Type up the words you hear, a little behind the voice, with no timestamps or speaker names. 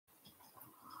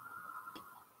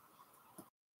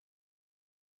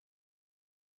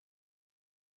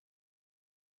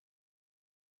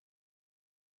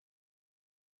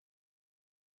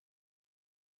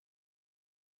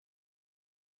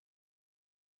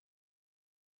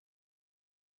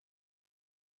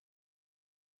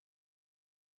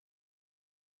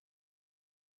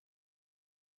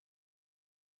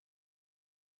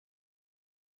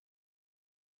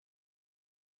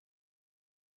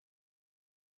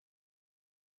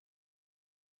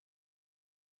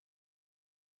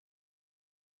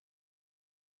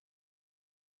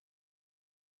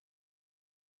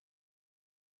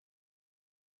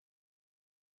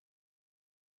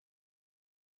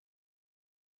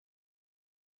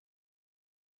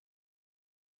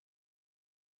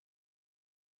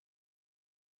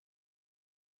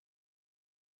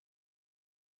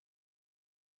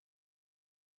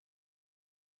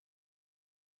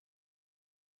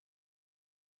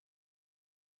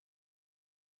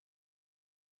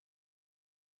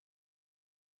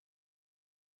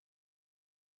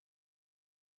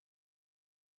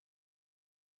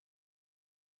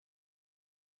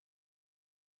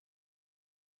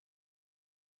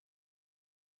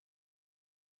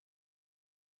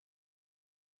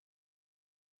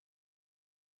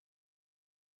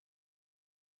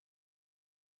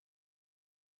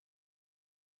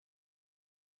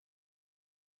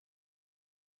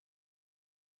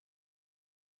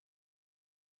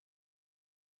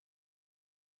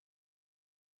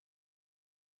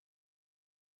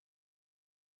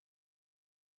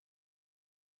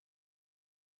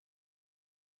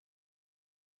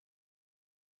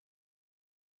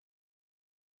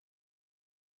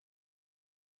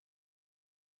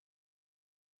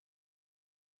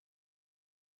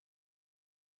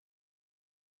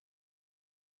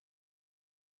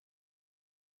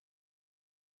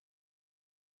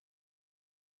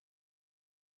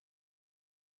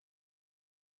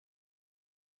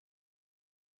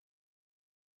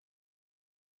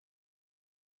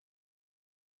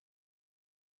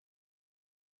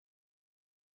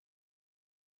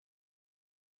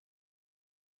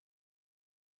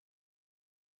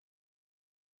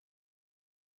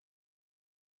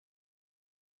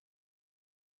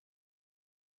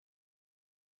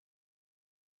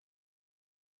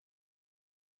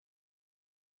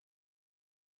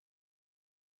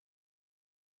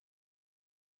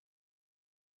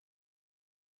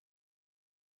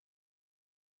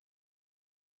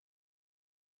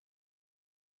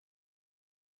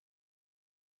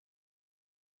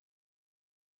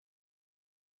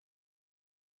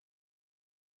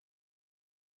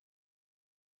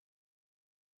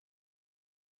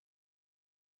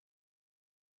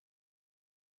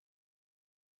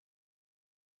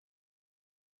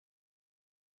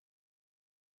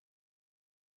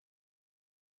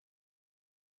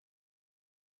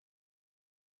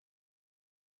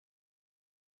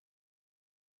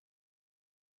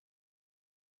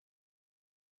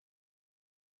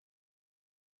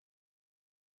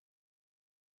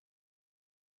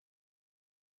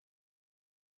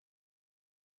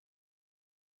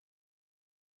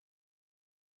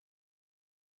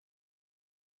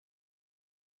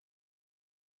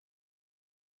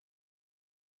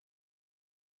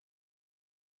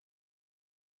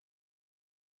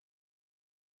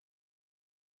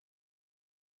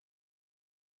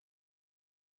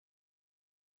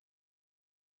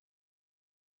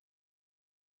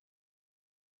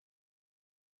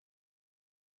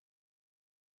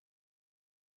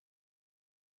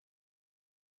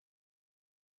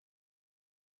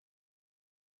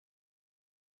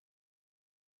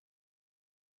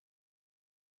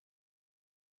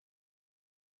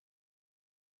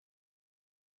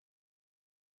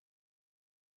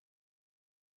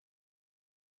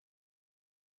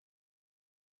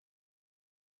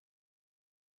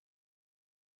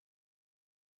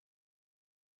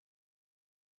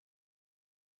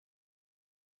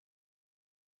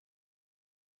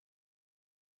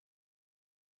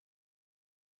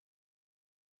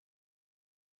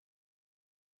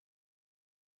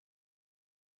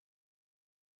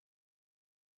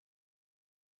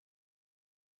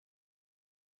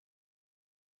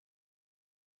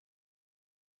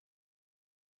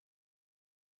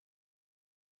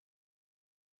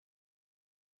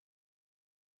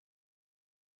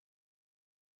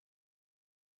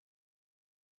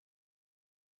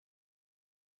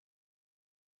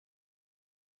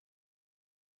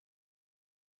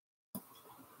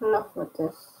enough with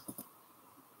this.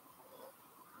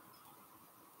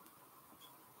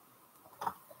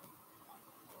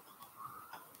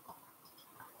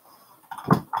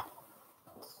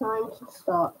 It's time to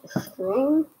start the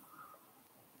stream.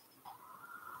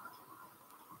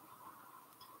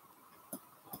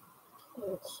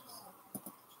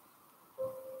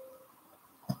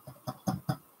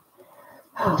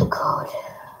 Oh God.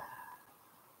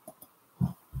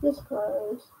 This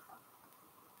close.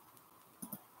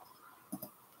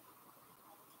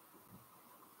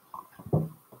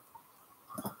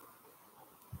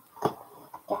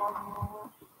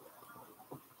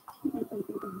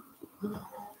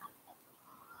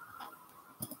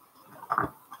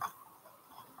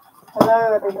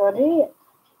 Hello everybody.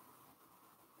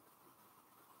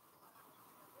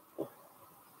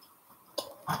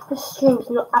 This stream is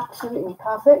not absolutely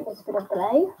perfect, there's a bit of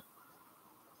delay.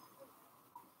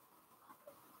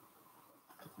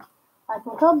 I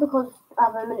can tell because I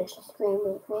have a miniature screen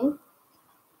with me.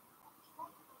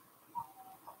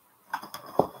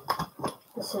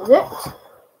 This is it.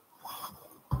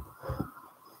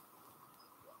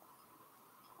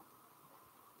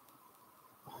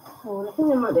 Oh, I think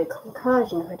there might be a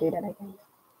concussion if I do that again.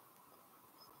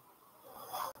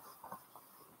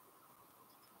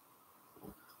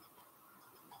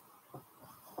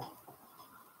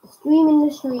 Stream in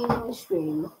the stream in the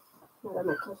stream. No, that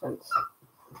makes no sense.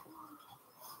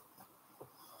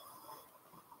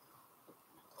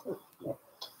 So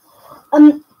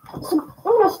I'm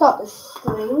gonna start the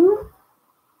stream,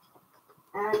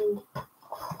 and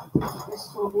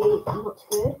this will be not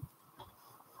good.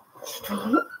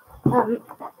 Stream.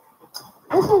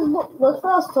 This is not the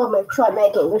first time I've tried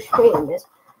making a stream. There's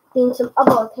been some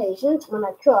other occasions when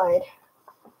I've tried,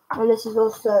 and this is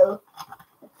also.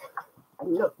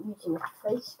 I'm not using a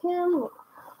face cam.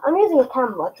 I'm using a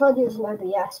camera. I tried using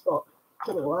OBS, but it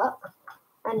didn't work.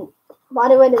 And by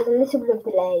the way, there's a little bit of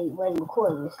delay when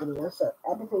recording this video, so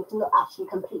everything's not actually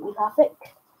completely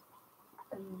perfect.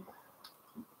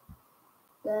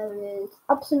 There is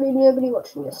absolutely nobody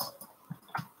watching this.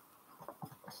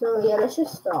 So yeah, let's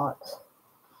just start.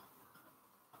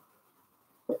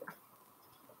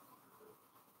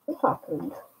 What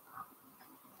happened?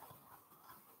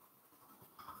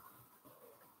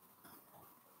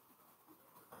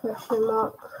 Question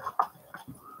mark.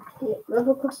 Yeah,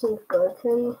 level crossing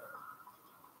broken.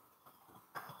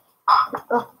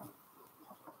 Oh.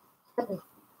 Okay.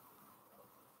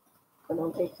 I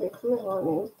don't take pictures on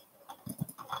me.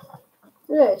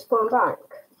 Yeah, it's gone back.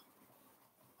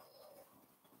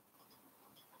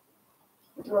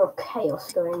 There's a lot of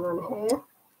chaos going on here.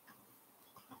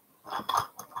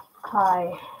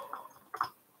 Hi.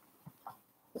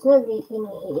 There's nobody in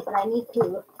here, but I need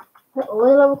to. All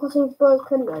the level crossings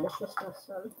broken? No, that's just this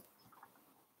one.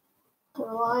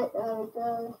 Alright, there we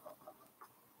go.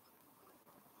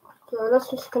 So let's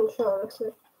just control this.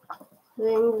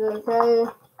 Things okay.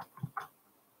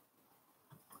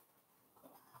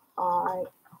 I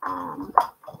am.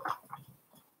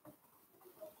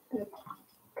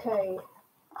 Okay.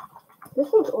 This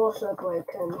one's also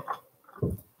broken.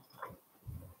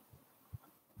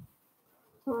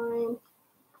 Fine.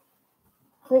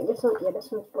 I think this one, yeah,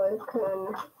 this one's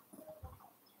broken.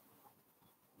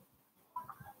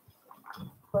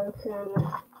 Broken.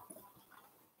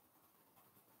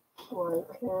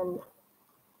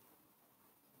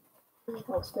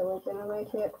 I'll still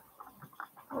regenerate it.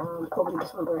 Probably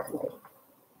this one broken too.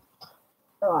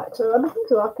 Alright, so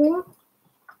everything's working.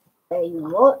 A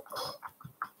lot.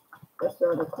 Just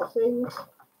all the crossings.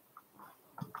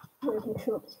 Making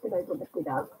sure it's been able to do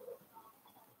that.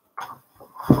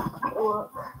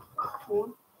 Work.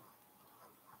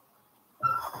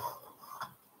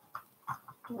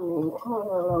 And come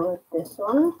along with this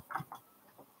one.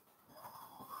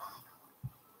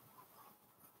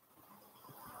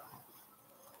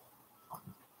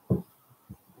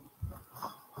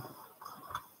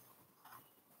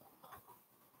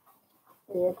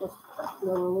 Yeah, just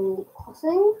normally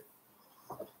crossing.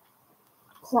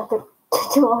 It's like a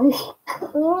tutorial.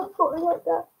 Something like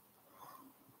that.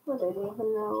 I don't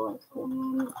even know what's going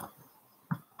on.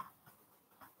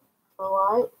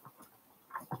 Alright.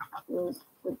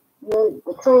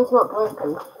 The train's not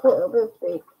broken. It'll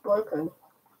be broken.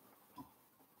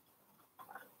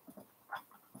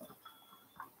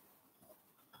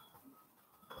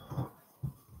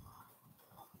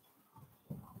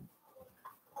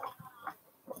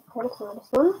 Okay, so this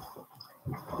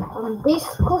one. This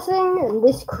crossing and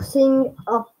this crossing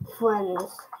are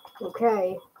friends.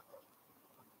 Okay.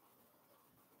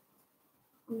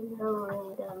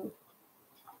 Lowering them.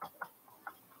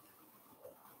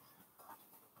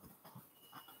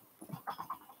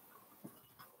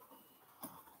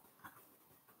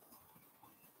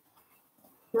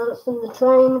 Now let's send the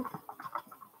train.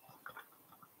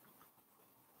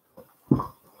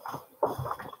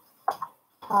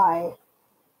 Hi.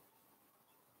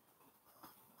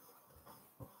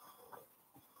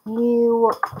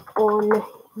 You on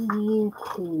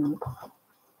YouTube?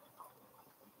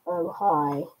 Oh,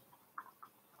 hi.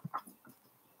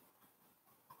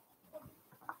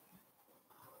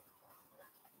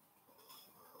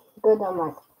 Good, I'm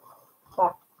like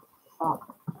back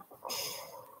up.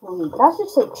 Wait, that's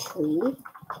just a tree.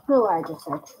 No, I just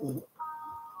said tree.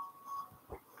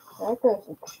 There goes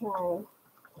a train.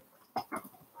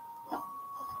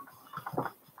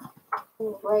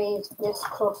 Raise this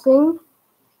crossing.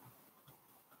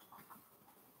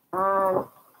 And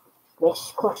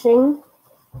this crossing.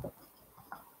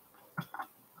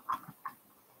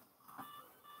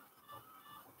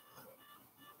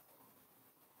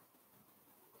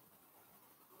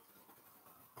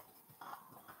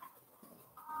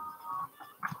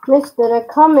 Mister, they're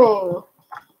coming.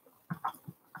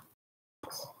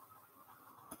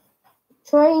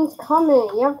 Train's coming.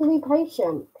 You have to be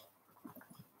patient.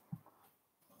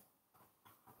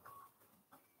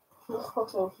 This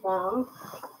crossing's down.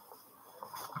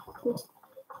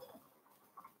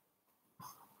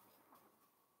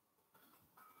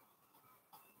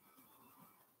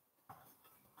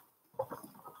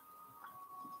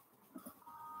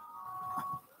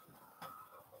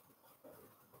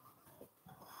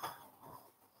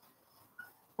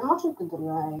 How much is the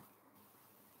delay?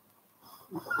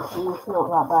 It's not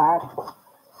that bad.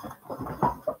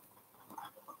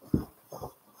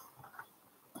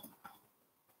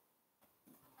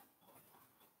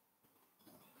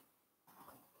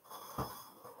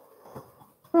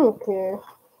 Okay.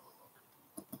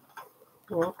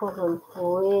 No problem.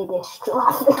 Weirdest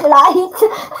traffic light.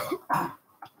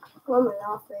 Why am I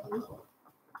laughing?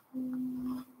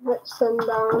 Let's send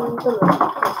down the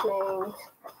next names.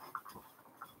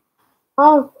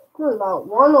 Oh, not about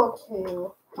one or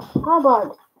two. How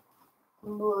about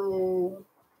blue?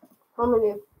 How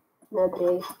many?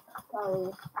 Nobody.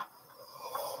 Sorry.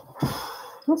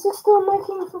 What's it still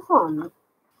making for fun?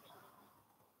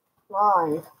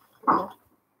 Live.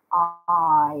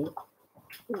 I.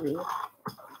 E.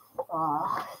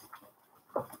 R.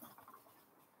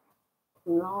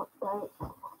 Not don't.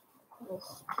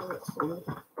 This person.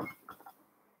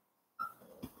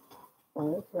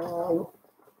 Okay.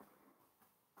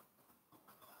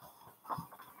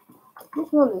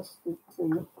 Which one is the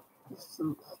two? This is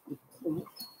the two.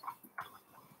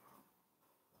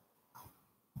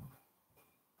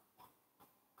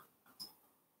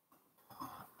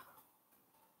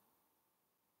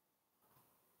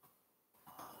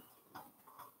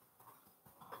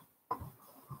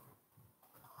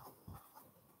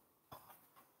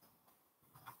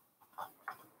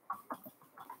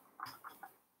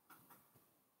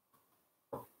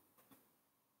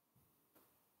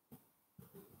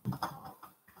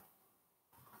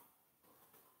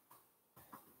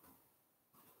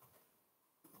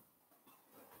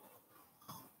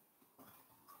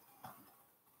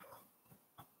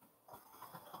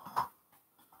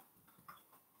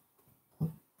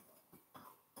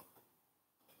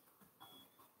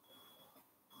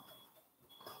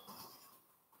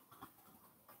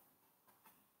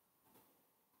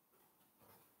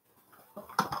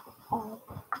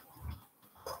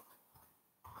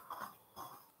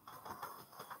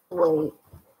 Wait.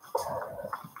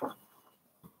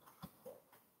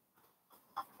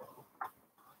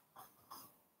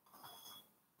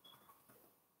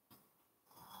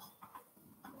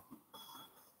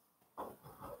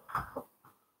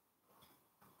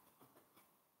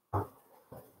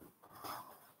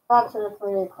 That's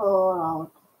really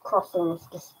cool. Crossings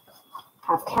just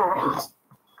have cans.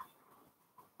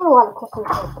 I don't know why the crossings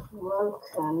were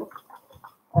broken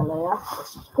earlier.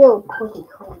 It's still pretty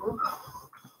cool.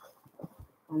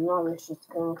 And now it's just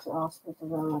going to ask me to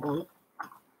run again.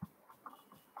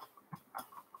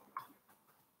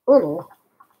 Really?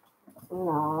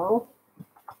 No.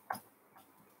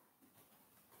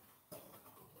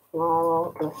 Now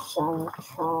I'll just try.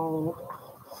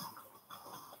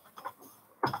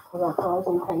 Because I was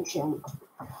impatient.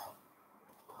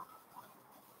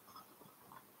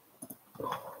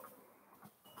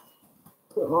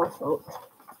 It's not my fault.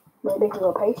 Maybe if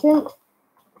you're patient,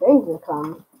 things will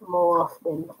come more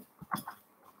often.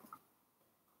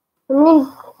 I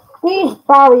mean, these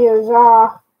barriers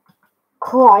are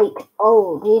quite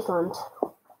old, these ones.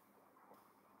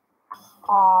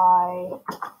 I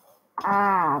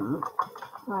am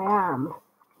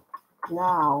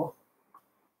now.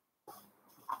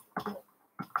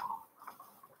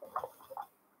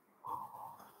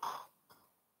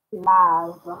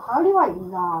 Live. How do you write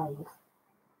live?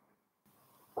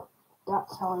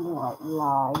 That's how you write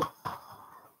live.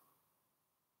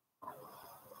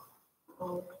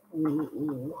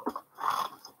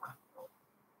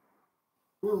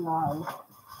 Live.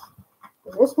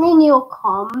 Does this mean you'll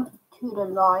come to the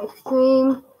live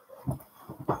stream?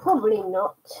 Probably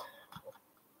not.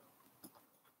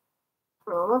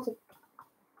 Oh, what's it?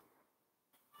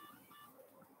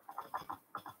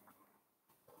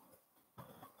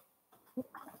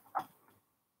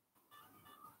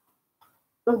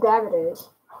 Oh, there it is.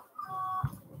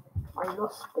 I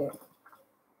lost it.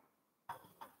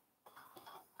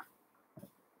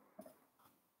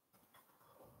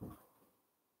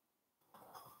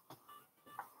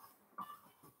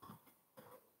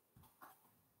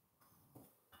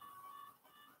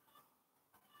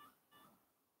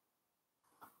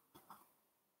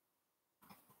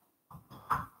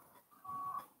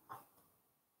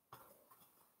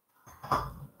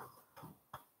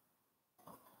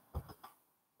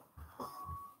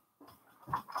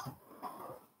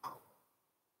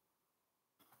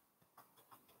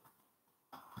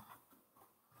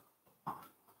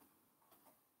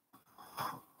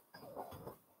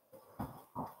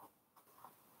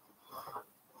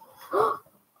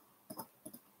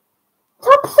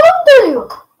 Tap Sundu!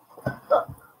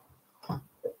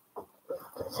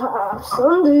 Tap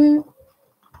Sundu!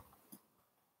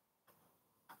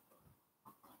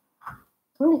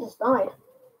 Somebody just died.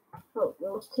 Oh, it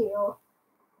was Teal.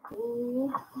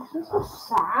 Is this a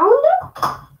sound?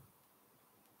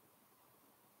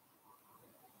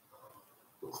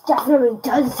 It definitely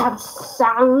does have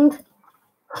sound.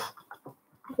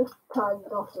 Just turned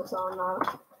off the sound now.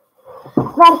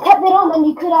 If I'd kept it on, then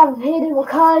you could have hidden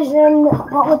recursion,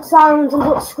 what would sounds and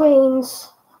what screens.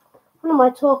 What am I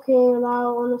talking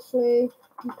about, honestly?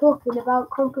 I'm talking about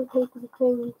complicated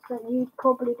things that you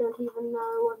probably don't even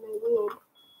know what they mean.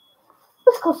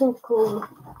 This costume's cool.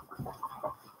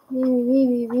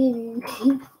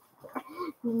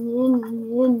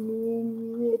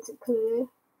 It's clear.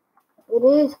 It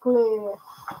is clear.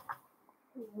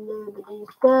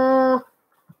 Nobody's there.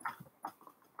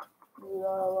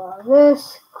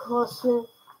 This costume.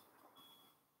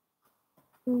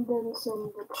 And then some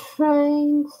of the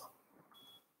trains.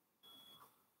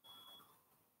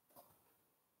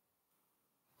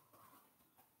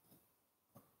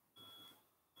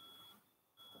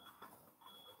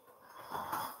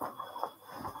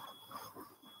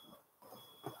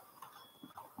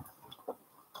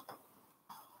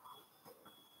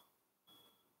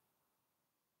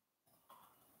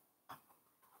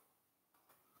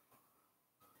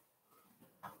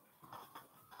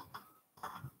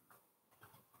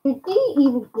 Did they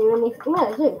even do anything? Yeah,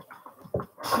 they do.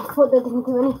 I thought they didn't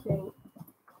do anything.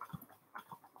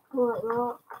 What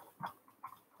not?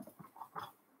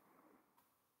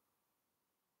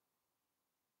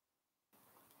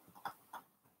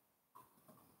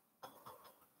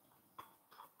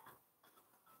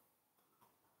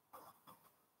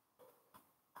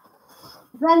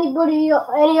 If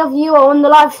any of you are on the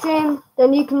live stream,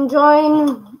 then you can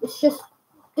join. It's just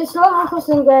this Roblox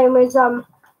crossing game is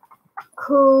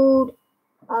called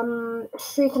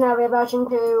Street and Area version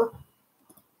 2.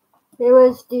 Here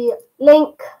is the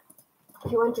link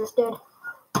if you're interested.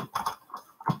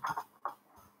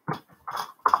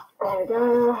 There we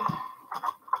go.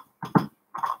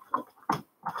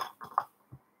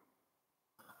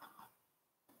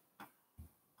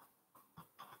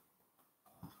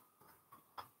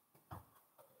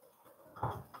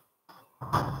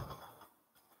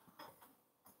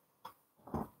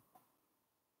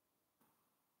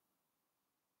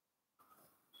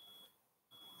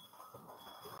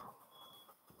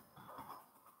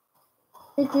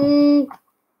 GG.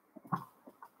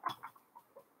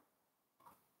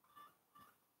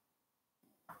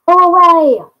 Go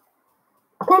away!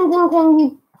 Kensington,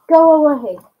 you go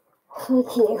away.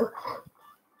 Thank you.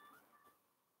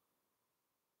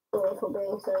 Sorry for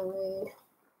being so rude.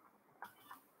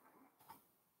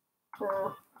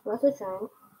 Where's the train?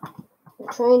 The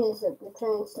train is at the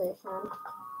train station.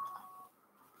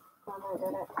 Oh no, I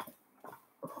did it.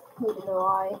 You don't know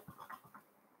why.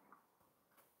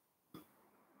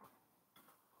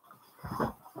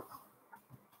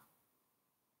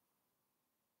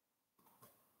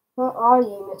 Where are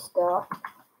you, mister?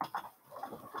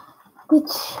 The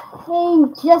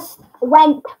train just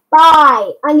went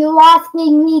by and you're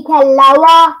asking me to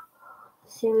lower?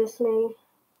 Seriously?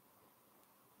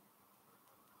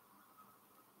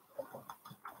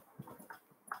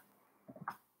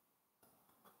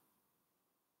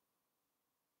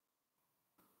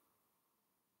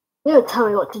 You don't tell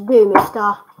me what to do,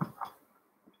 mister.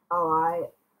 Alright.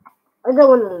 I don't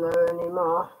want to lower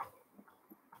anymore.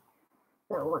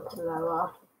 I don't want to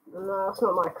lower. No, it's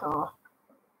not my car.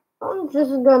 I'm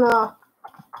just gonna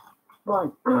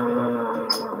run.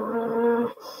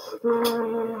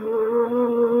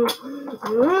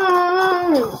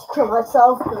 Just kill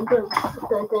myself. I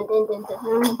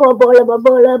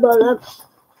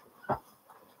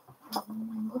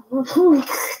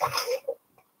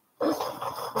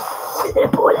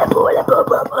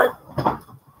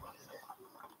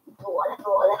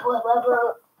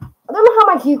don't know how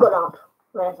much you got up.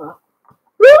 Whatever.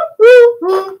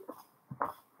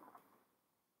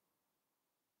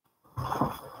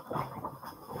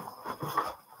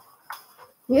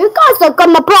 You guys are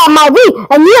gonna play on my Wii,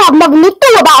 and you have nothing to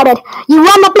do about it. You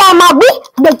wanna play on my Wii?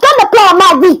 You're gonna play on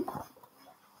my Wii.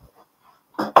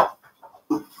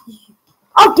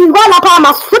 Oh, do you wanna play on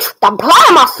my Switch? Then play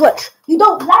on my Switch. You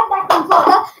don't like that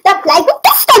controller? Then play with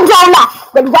this controller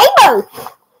with Rainbow.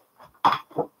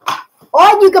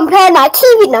 Or you can play on my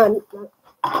TV now.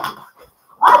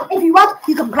 Or if you want,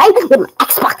 you can play with my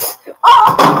Xbox.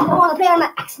 Oh, you don't wanna play on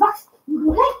my Xbox? You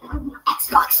can play on my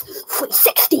Xbox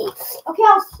 360. Okay,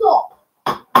 I'll stop.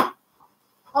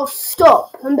 I'll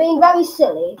stop. I'm being very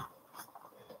silly.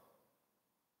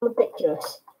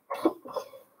 Ridiculous.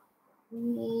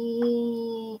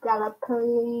 We gallop.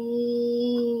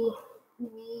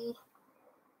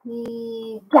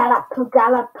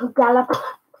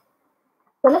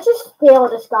 So let's just steal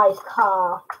this guy's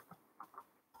car.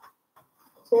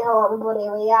 See how everybody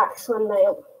reacts when they.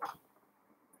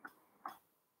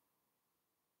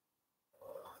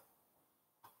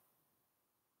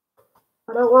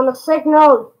 I don't want a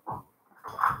signal.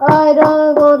 I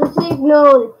don't want a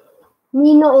signal.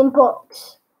 Me not in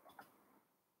box.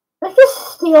 Let's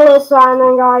just steal this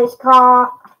random guy's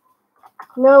car.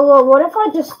 You know what if I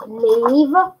just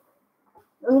leave?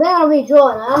 I'm gonna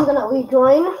rejoin. I'm gonna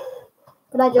rejoin.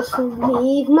 But I just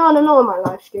leave. No, not on my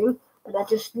live stream. But I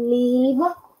just leave.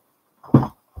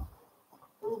 And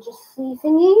just see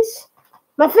thingies.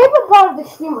 My favorite part of the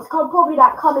stream was probably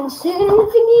that coming soon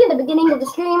thingy at the beginning of the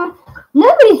stream.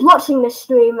 Nobody's watching this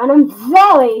stream, and I'm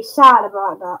very sad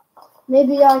about that.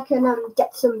 Maybe I can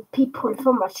get some people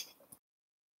from my stream.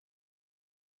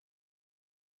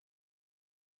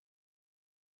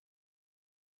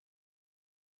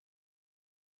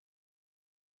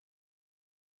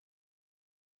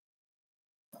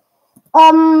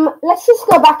 Let's just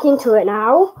go back into it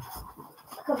now.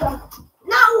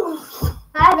 No!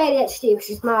 I have ADHD, which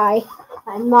is my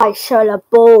solar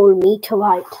ball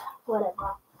meteorite.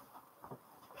 Whatever.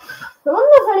 I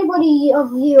wonder if anybody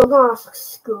of you are gonna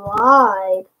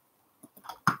subscribe.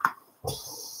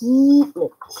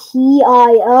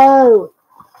 T-I-O.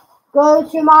 Go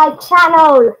to my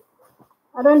channel.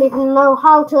 I don't even know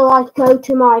how to go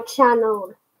to my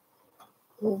channel.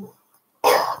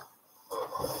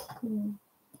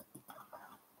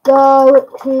 Go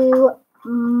to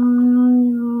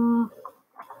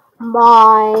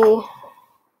my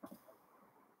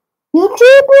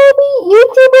YouTube will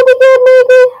be good,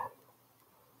 maybe.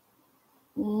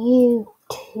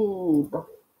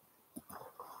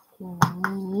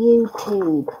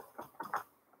 YouTube,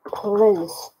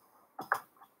 please.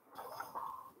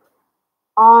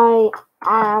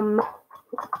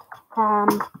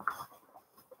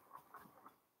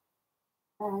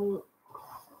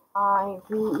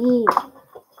 I-V-E.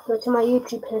 Go to my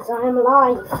YouTube, please. I am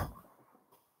live.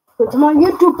 Go to my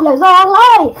YouTube, please. I am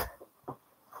live.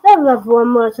 I have one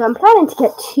monitor. I'm planning to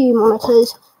get 2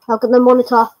 monitors. I'll get the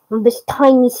monitor on this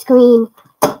tiny screen.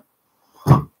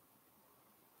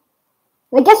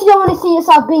 I guess you don't want to see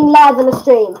yourself being live on the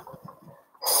stream.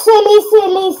 Silly.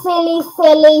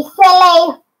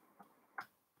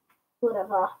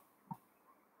 Whatever.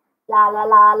 La la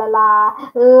la la la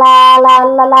la la la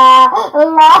la la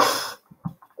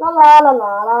la la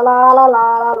la la la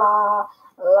la la.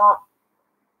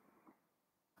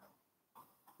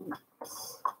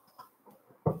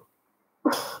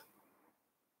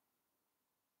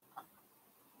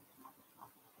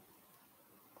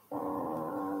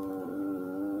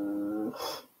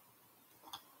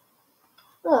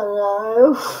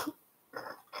 Hello.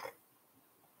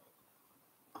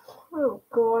 Oh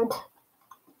God.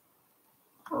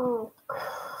 Oh.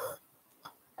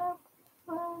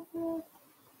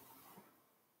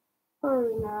 Oh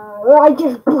no. I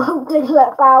just broke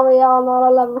the barrier on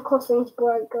our level crossing's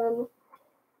broken.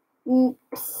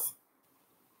 Oops.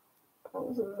 That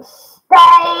was a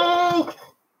mistake.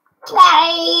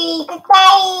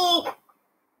 Mistake.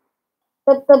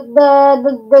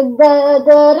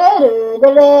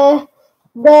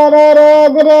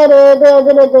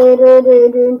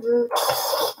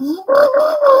 Oh.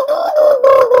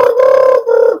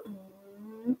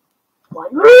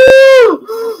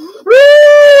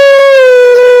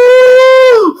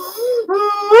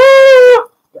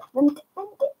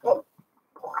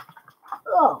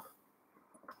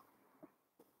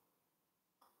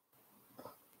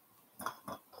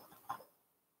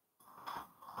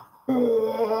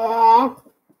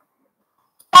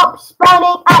 Stop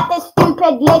spawning at this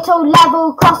stupid little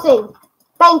level crossing.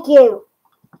 Thank you.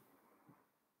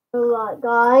 Alright,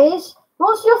 guys.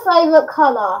 What's your favourite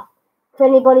colour? If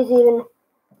anybody's even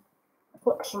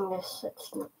watching this,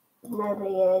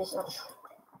 nobody is. You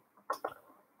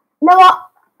know what?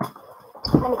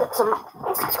 Let me get some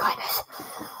subscribers.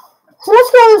 So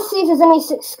let's go and see if there's any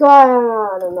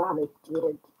subscribers. I don't know how to do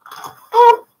it.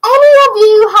 Any of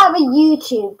you have a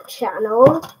YouTube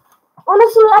channel?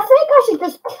 Honestly, I think I should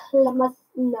just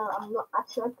no, I'm not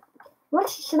actually.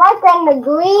 Should I get in the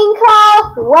green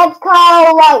car, red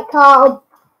car, white car,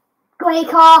 grey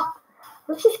car?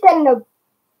 Let's just get in the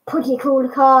pretty cool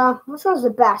car. Which one's the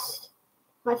best?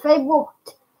 My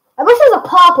favourite. I wish there was a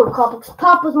purple car because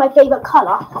purple's my favourite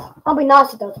colour. That'd be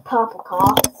nice if there was a purple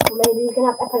car. Or maybe you can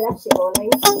have epilepsy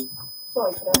mornings.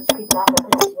 Sorry for those people that have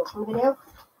epilepsy watching the video.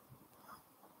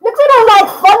 Looks like I like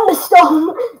thunderstorm.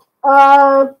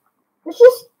 Let's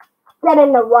just get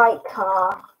in the white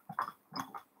car.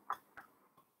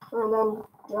 And then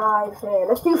drive here.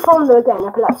 Let's do thunder again,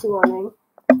 epilepsy warning.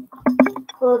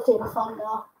 We'll see the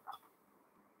thunder.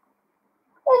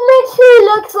 It literally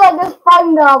looks like there's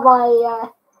thunder by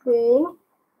screen.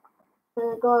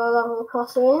 Got a level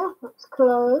crossing. Let's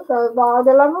close. Go by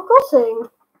the level crossing.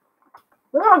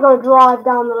 We're gonna go drive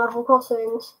down the level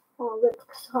crossings. Oh, look,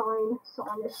 sign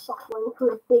is suffering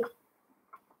through a big.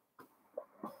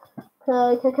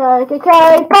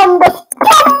 Okay.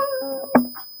 Thunderstorm!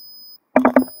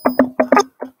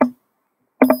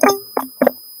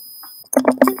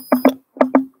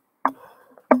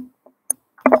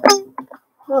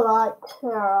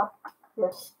 Alright,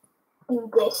 let's do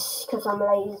this because I'm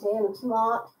lazy and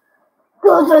smart.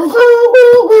 Okay,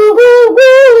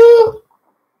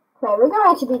 we're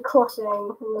going to be crossing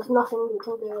and there's nothing we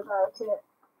can do about it.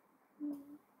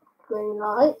 Green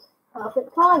light,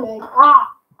 perfect timing. I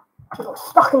got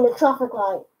stuck in the traffic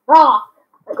light. I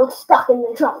got stuck in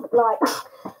the traffic light.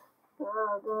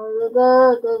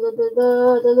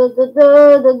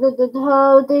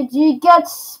 How did you get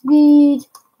speed?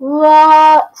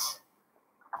 What?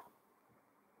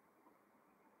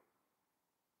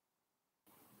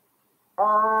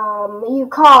 You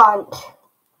can't.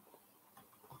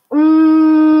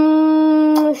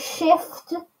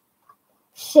 Shift.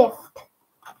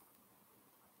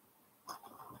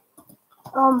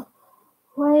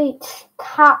 Wait,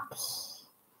 caps.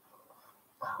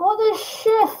 What is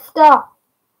shift? The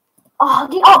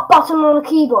up button on the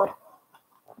keyboard.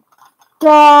 The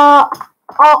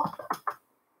up.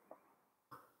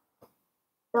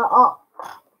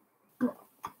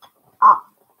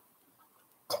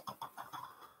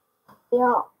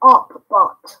 Yeah, up,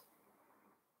 but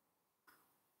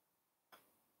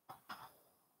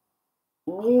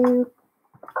you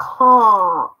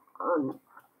can't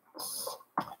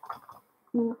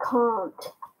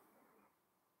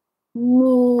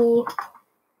me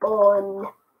on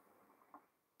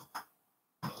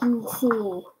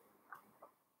PC.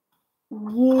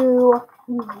 You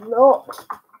not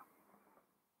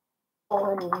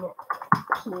on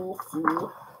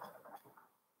PC.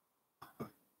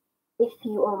 If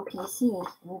you on PC,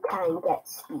 you can get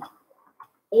speed.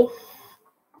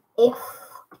 If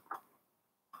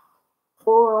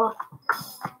for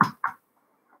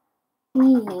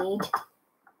speed,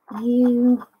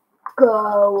 you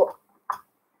go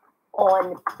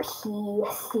on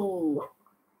PC.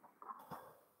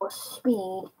 For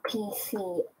speed,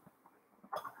 PC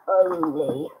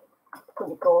only.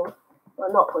 Pretty cool.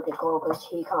 Well, not pretty cool because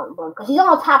he can't run. Because he's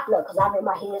on a tablet because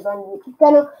everybody he's on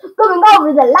going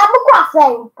over the level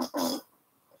crossing.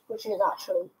 Which is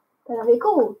actually going to be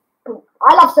cool.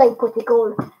 I love saying pretty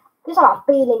cool. Just have a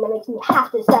feeling that makes me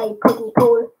have to say pretty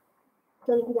cool. That's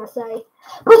the only thing I say.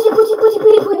 Pretty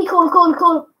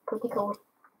cool. Pretty cool.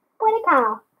 Pretty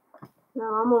cow. No,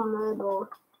 I'm on mobile.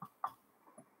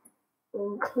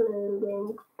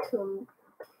 Including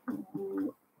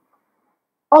computer.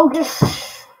 Oh, just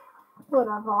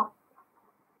whatever.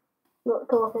 Not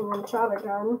talking in chat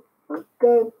again.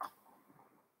 Good.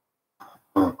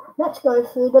 Let's go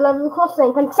through the level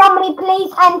crossing. Can somebody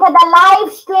please enter the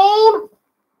live stream?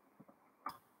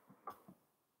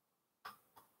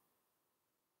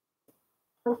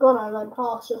 I'm gonna run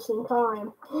past just in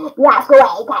time. That's great,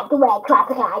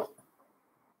 traffic light.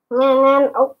 And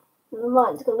then, oh,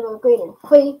 Right, it's gonna go green in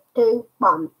 3, 2,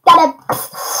 1. Get it!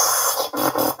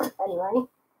 Anyway,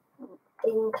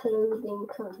 including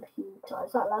computer.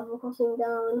 Is that level crossing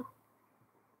down?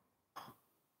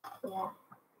 Yeah.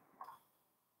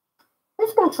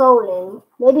 Who's controlling?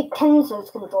 Maybe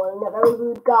Kenzo's controlling. That very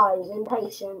rude guy. He's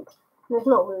impatient. No, it's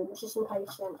not rude. It's just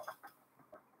impatient.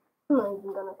 I'm not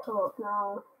even gonna talk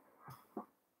now.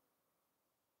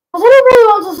 Does anybody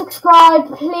want to subscribe,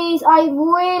 please? I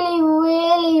really,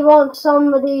 really want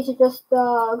somebody to just,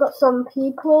 got some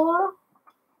people.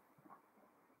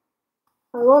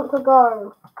 I want to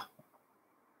go.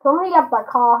 Somebody left my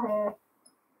car here.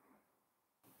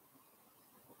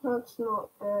 That's not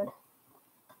good.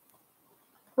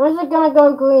 Where's it gonna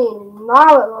go green?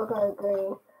 Now it will go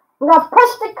green. I'm gonna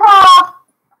push the car!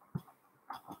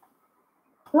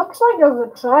 Looks like there's a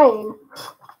train.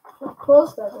 Of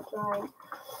course there's a train.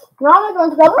 Now they're going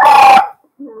to go.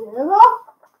 There we go.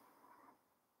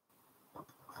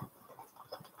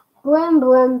 Brim,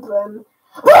 brim, brim.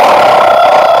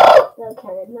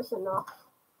 Okay, that's enough.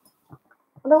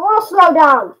 I don't want to slow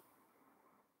down.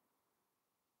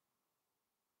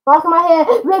 Why come I hear?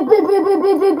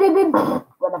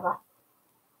 Whatever.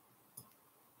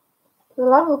 The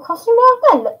level crossing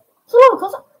now again. It's a level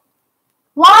crossing.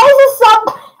 Why is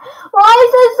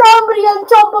there somebody on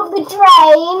top of the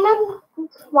train?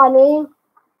 It's funny.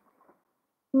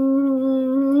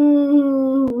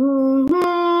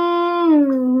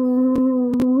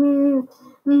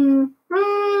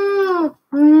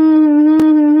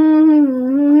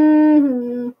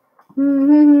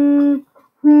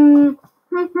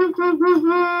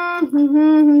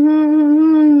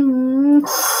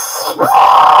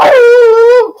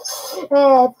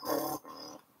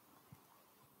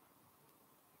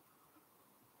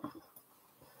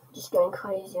 Just going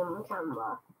crazy on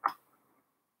camera.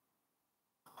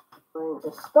 I'm going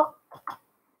to stop.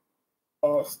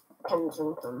 There's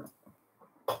Kensington.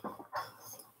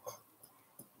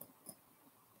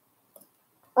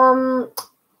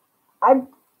 I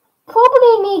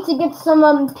probably need to get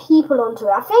some people onto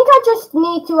it. I think I just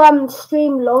need to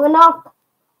stream long enough,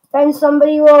 then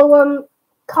somebody will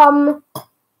come.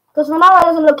 Because for now it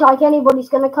doesn't look like anybody's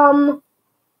gonna come.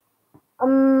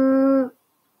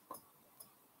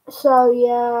 So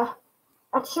yeah,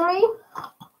 actually,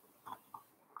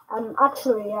 I'm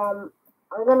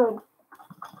gonna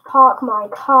park my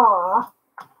car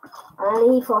and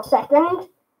leave for a second.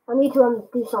 I need to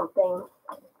do something,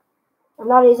 and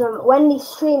that is when the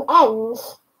stream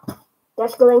ends,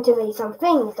 there's going to be some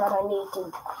things that I need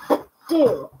to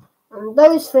do, and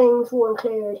those things will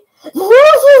include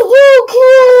you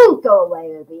can go away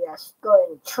with me. Yes, go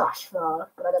in the trash file,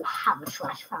 but I don't have a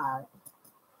trash file.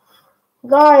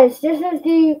 Guys, this is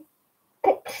the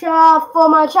picture for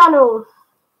my channel.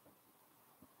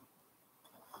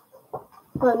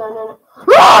 Oh, no.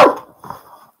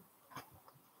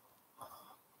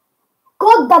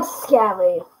 God, that's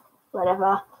scary.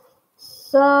 Whatever.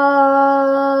 So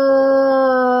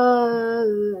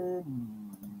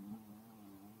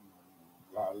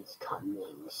that is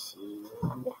coming soon.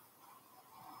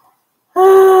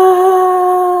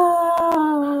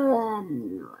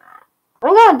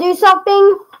 I'm gonna do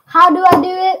something. How do I do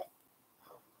it?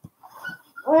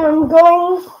 I'm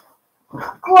going to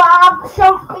grab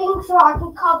something so I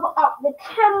can cover up the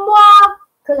camera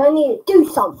because I need to do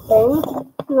something.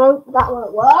 No, that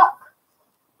won't work.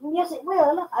 Yes, it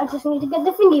will. I just need to get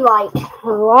the thingy right.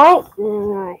 Alright.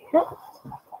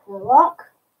 It'll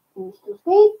work. Can you still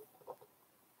see?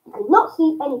 You cannot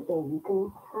see anything. You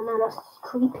can. I know that's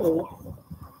creepy.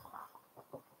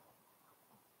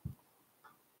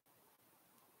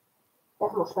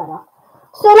 That's much better.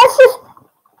 So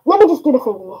let me just do the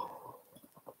thingy.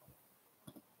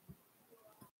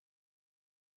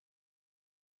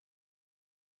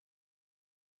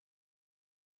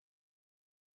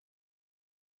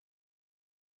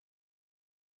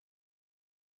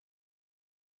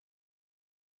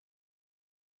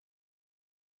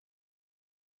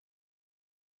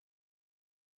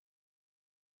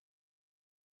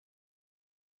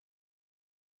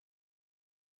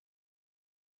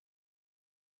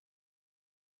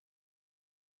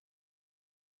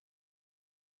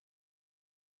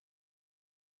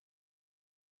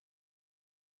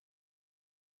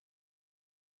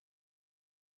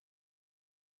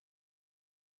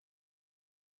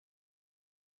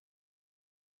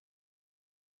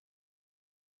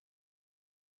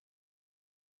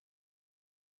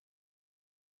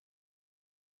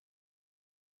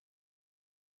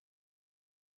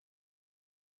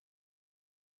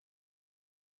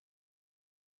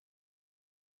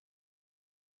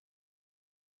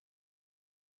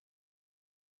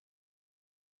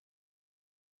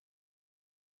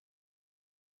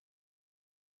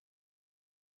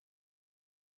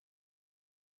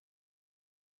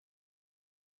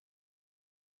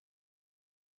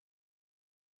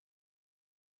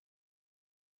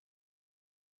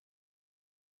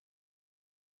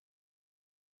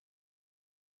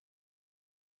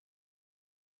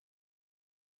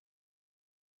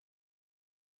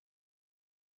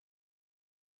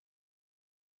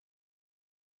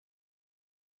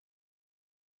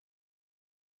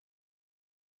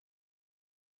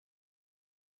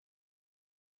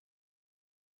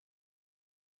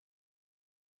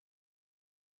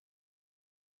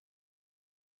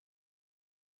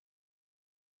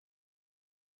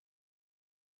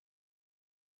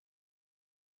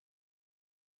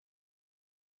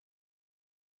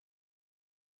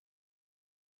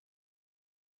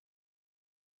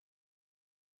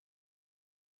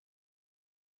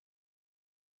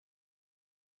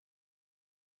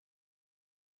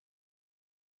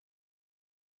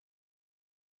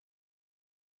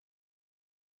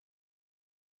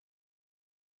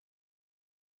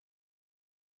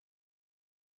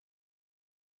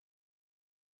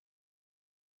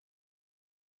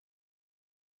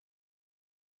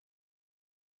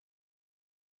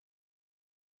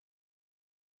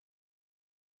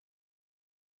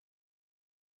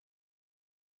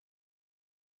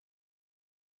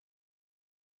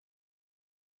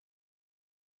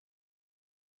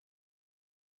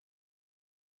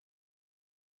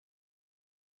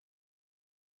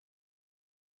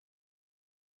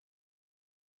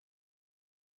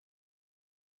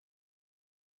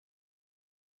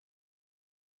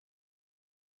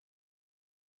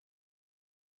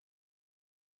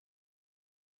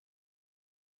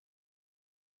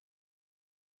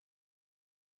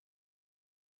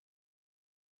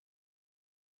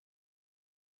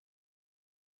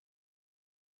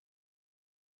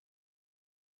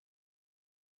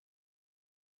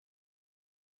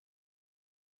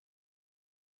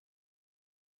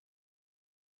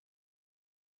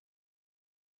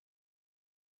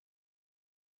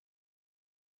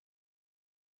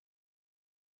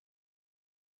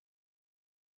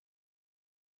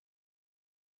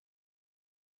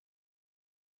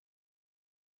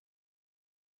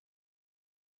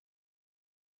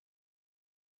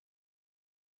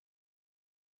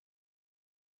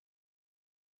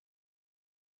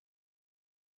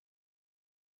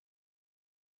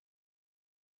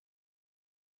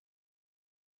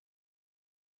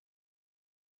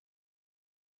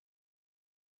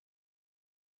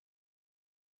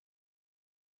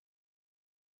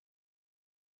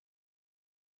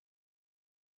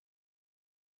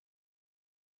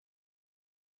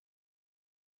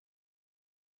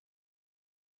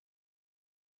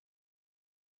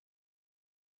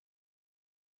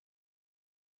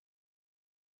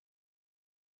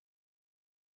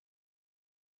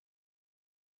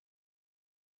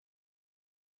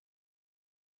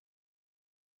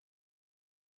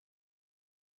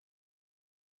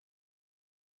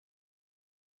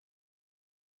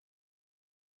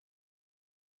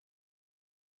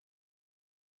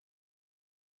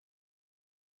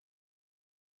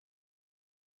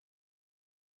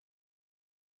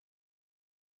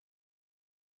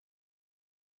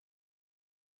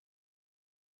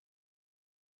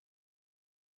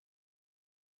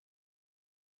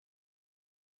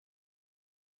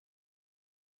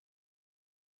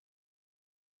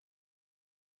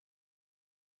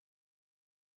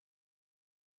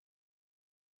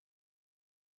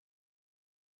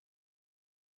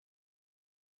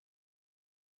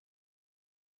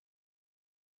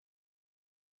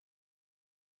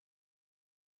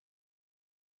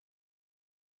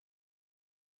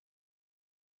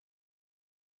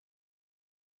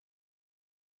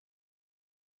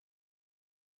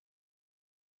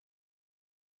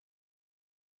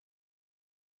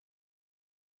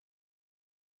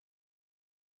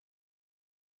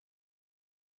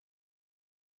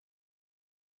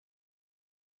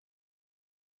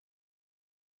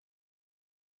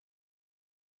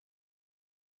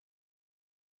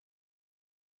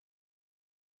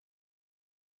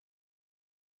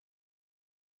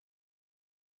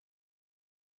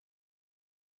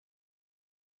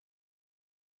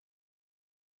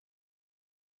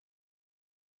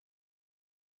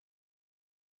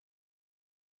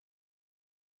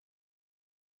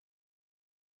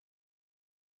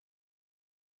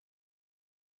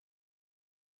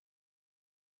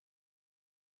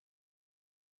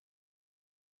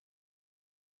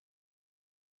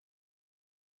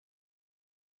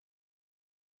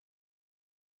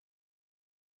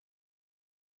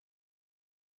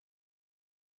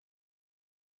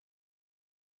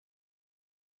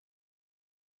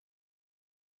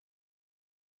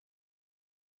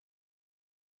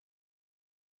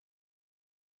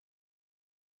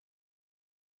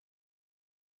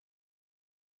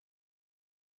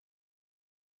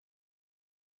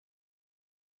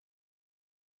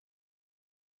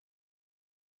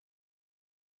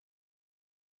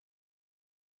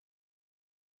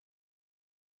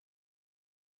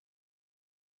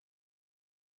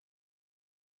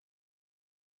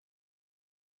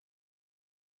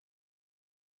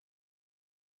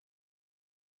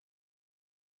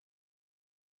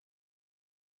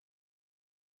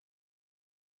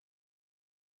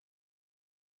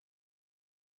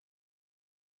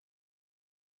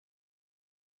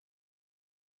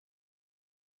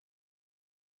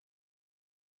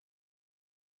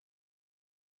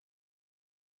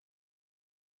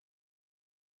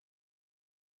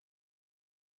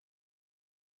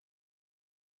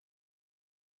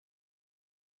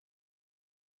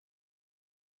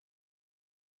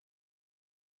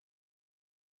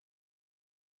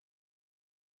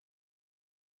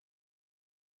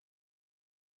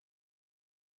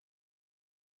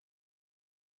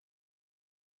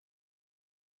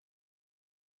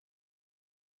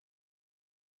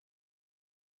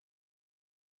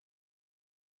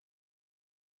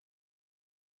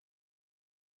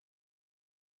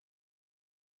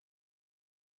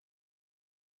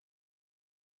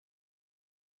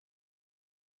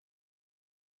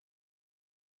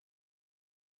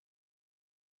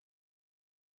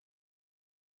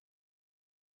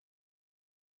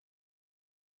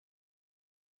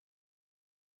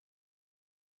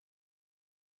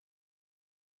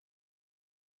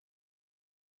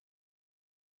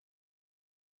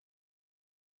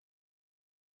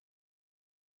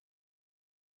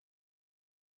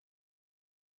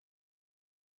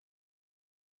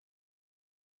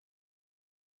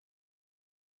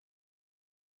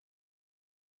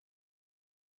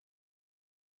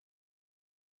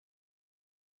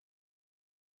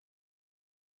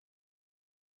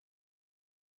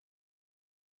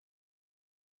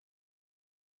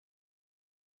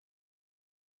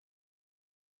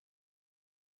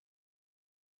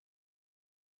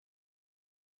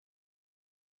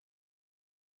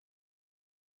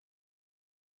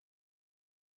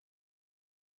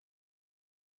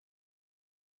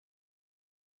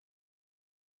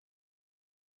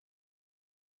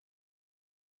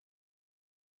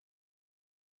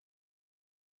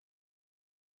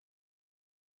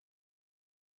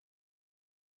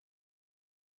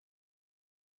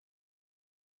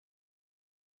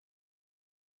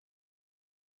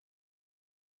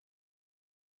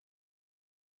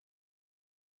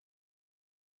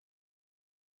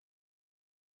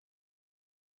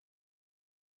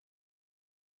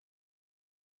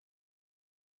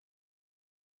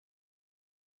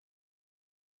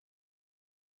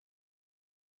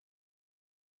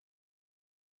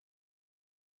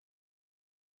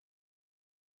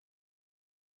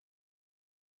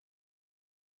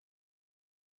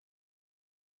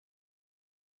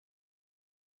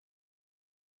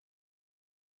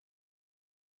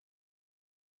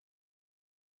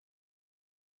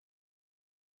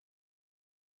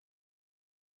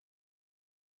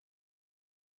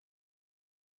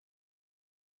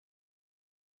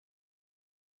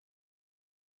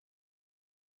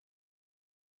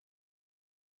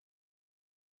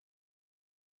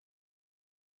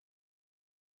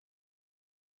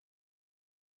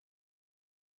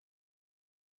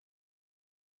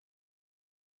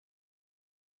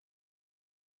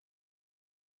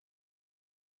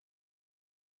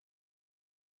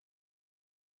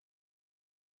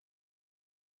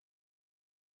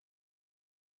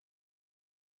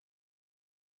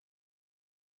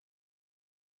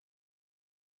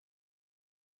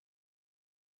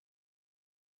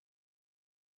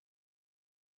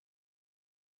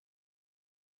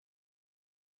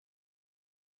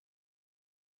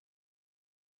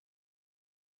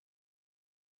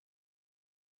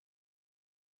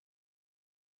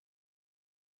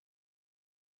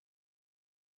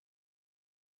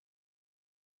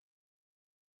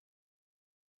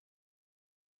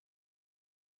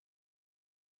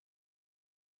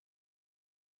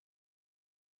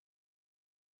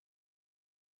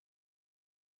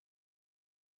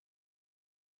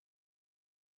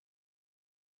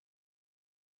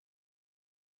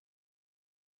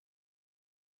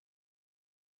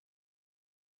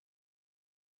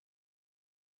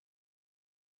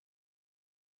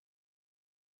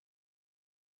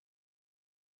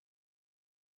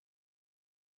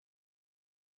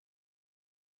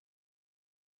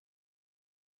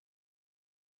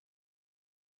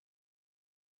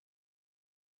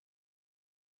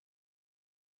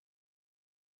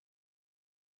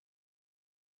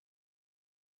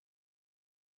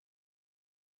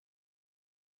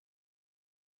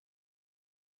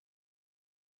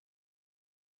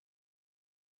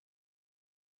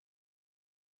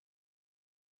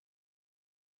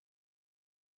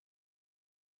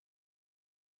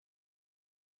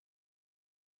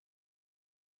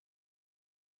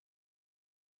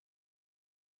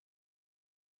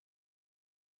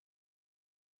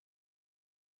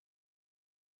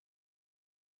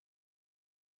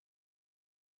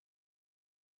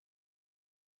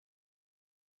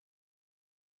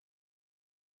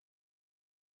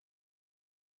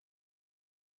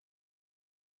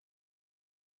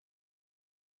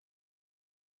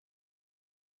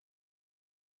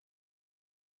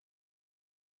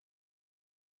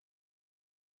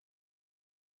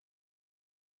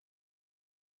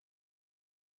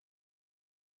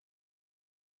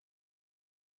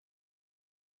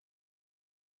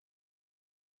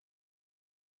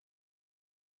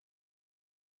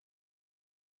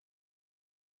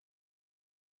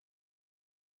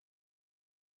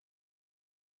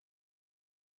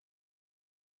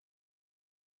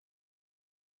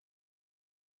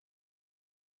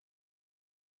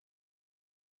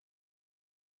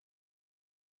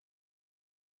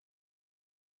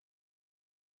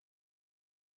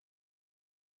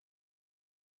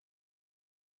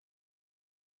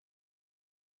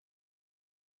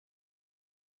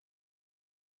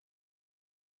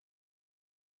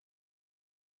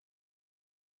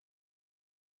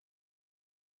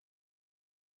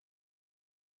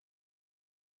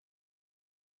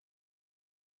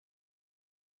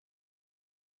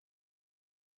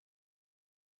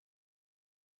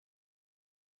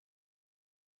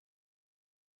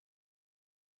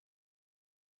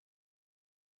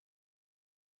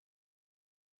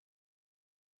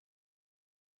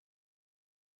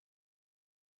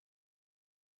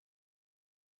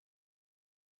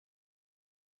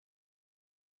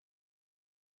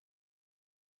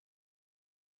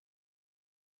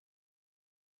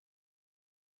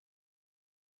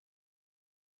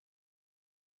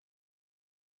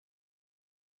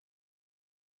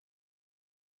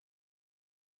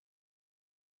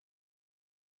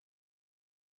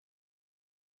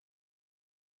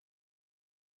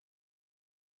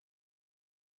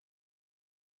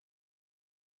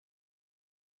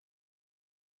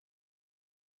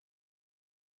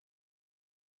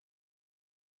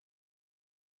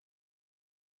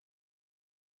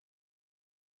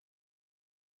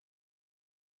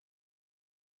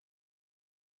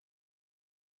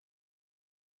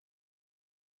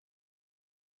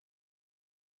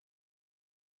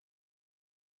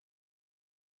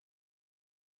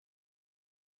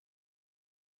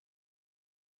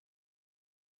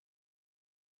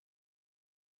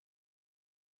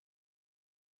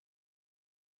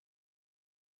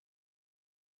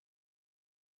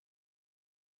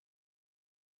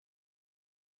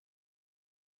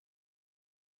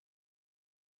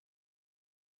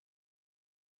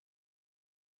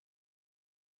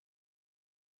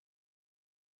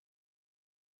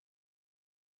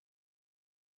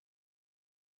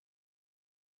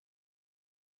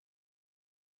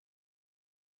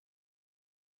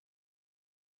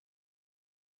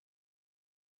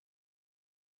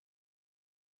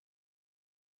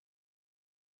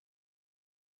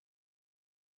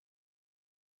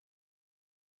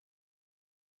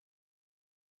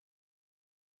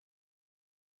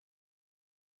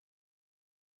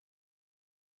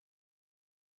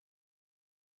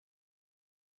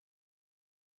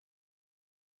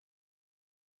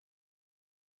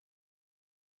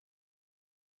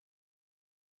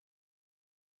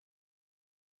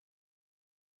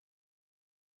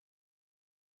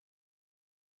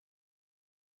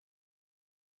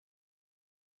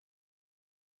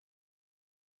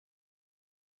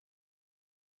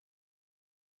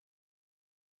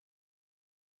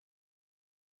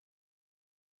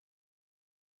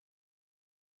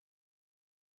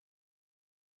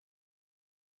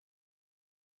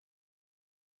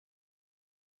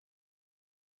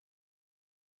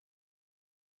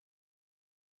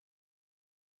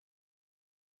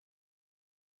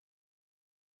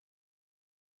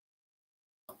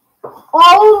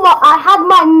 Oh my, I had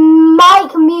my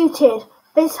mic muted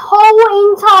this whole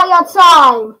entire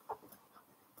time.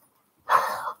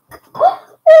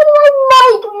 My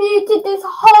mic muted this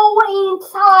whole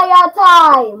entire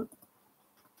time.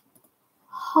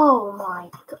 Oh my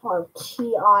god,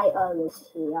 TIO is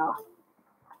here.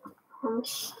 I'm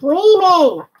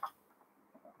streaming.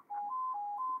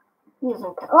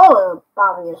 Oh,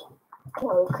 barrier's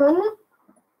broken.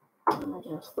 Let me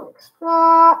just fix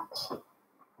that.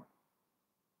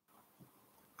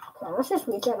 Okay, let's just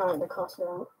regenerate the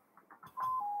costume.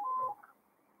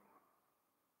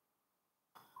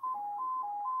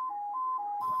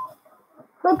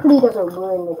 Hopefully it doesn't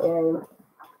ruin the game.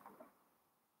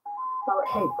 I would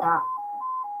hate that.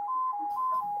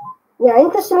 Yeah,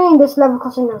 interestingly, this level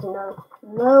costume has no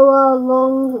lower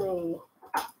Longley.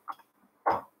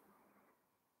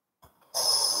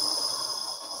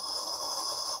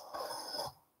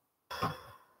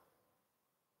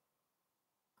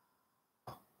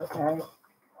 Okay.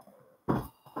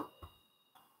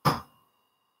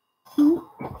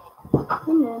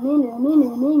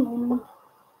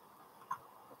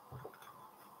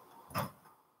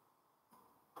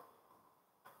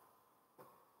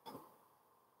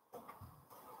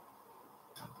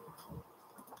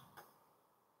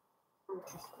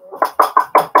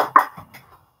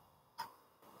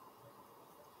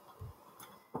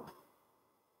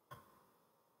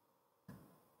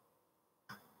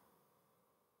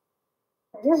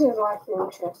 This is like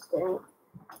interesting.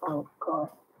 Oh god.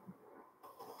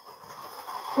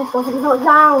 This wasn't not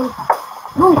down.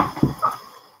 Ooh.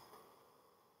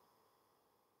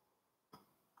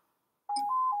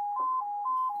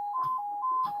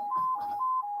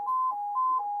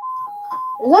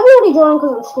 Is everybody joining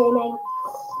because I'm streaming?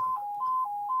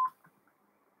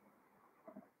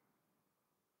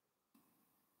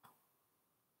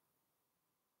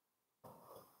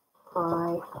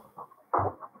 Hi.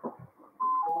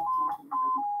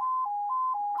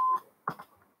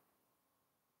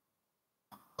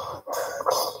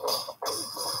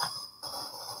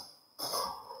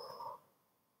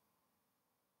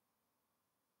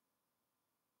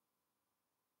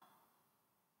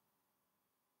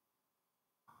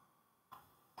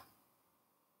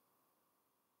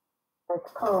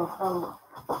 Let's call home.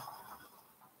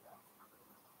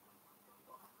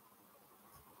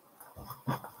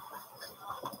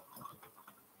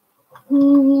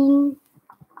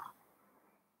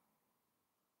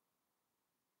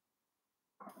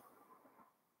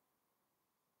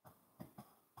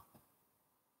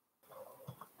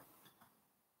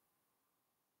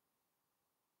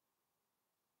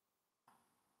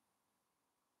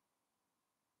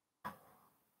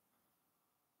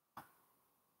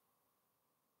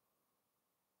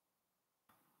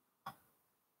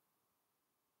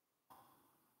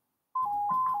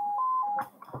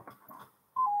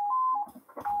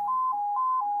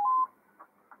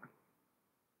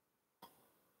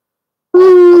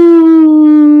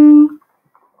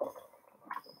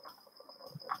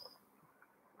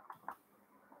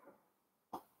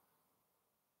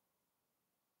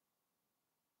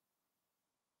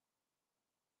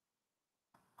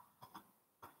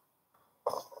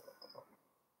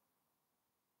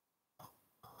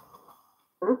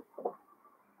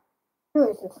 Who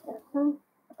is this person?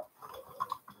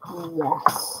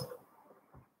 Yes.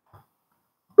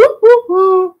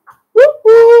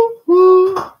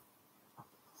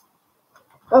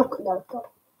 Oh, no, God.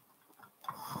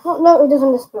 Oh, no, it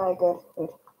doesn't display good.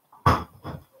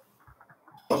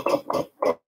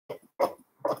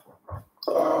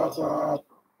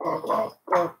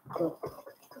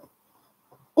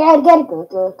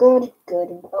 Good. Good.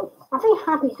 Oh, I think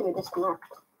Happy's going to disconnect.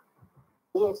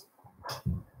 Yes.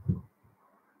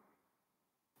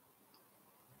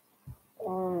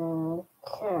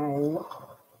 Okay.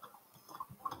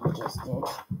 I just did.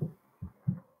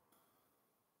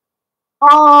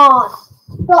 Oh,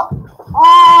 stop.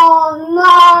 Oh, no.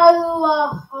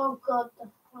 Oh, God.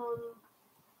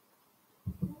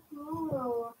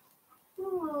 No.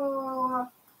 No.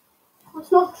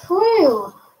 That's not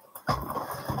true.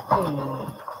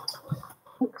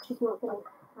 She's not going to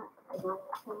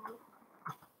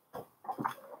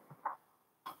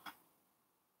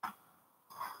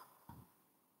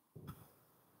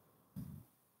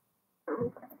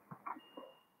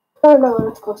I don't know what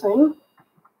it's costing.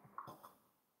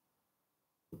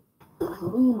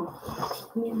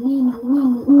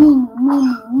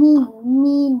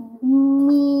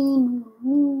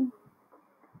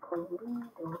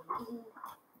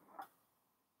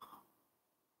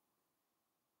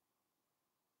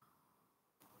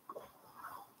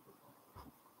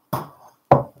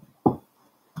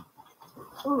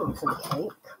 Oh, some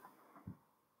cake.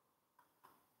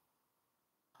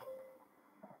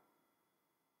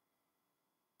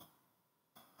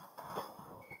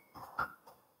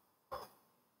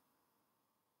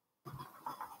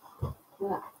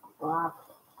 Yeah. Wow.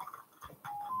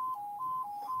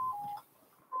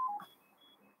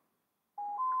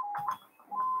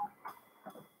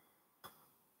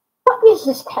 What is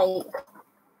this cake?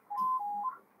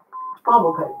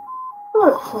 Marble cake. Oh,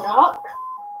 it's not.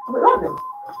 I like it.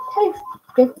 Tastes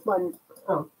different.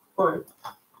 Oh, sorry.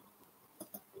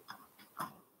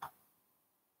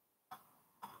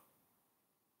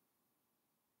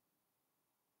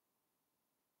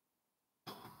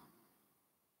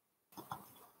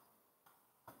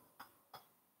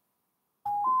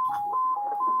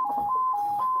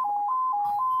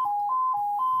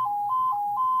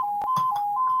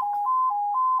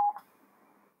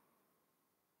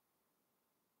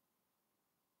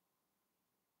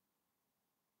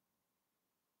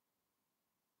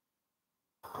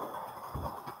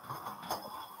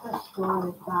 That's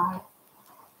really bad.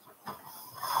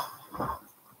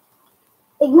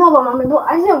 Ignore what, Mummy. What?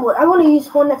 I don't want. I want to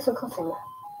use one next to cutting.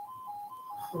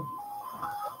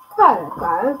 There we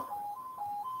go.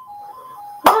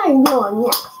 Now you're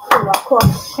next to the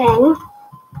crossing.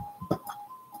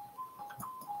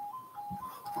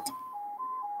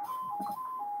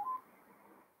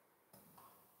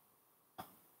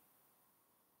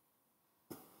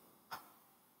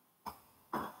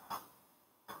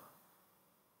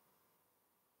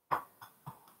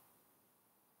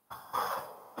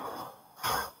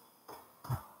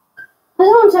 This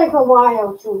will take a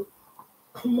while to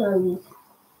close.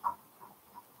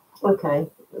 Okay,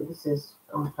 this is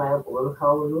unplayable. Look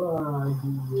how large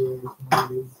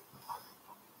it is.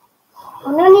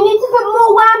 And then you need to put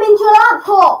more wham into your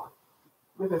laptop.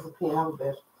 Maybe if I clean out a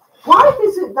bit. Why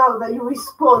is it now that you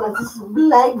respawn as this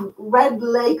red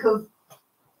lake of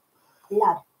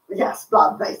Blood. yes,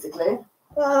 blood, basically?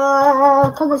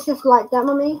 Because it's just like that,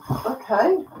 Mummy.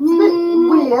 Okay, it's a bit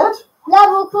weird.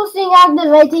 Level crossing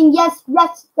activating. Yes,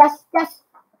 yes, yes, yes.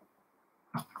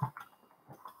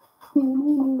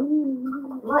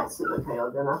 Lights seem okay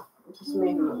on dinner. It just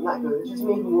made them that good. It just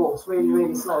made them walks really,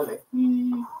 really slowly.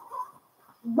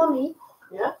 Mummy.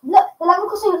 Yeah. Look, the level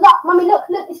crossing. Look, Mummy. Look,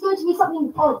 look. It's going to be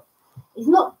something on. It's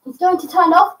not. It's going to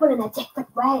turn off, but in a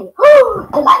different way.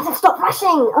 The lights have stopped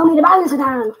flashing. Only the barriers are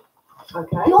down.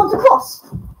 Okay. You want to cross?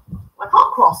 I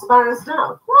can't cross. The barrier's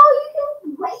down. Well, you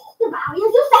can raise the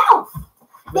barriers yourself.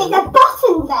 There's a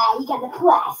button there you get to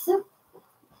press.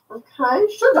 Okay.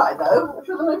 Should I though? I'm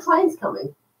sure there are no trains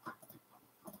coming.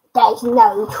 There's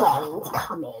no trains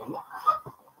coming.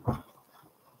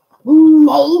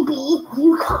 Maybe.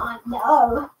 You can't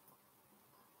know.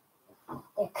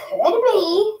 There could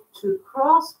be. To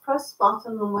cross, press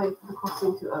button and wait for the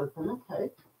crossing to open.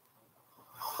 Okay.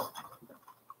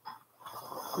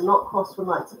 Do not cross when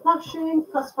lights are flashing.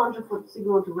 Press plunger for the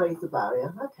signal to raise the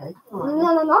barrier. Okay. All right.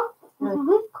 No. No.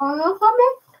 Come on,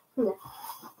 from me.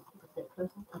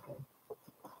 Okay.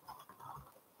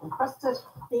 And pressed it.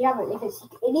 You haven't.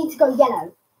 It needs to go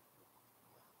yellow.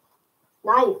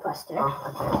 Now you've pressed it.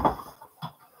 Oh,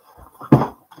 okay.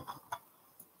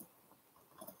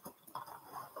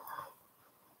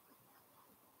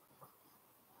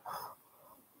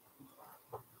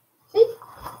 See?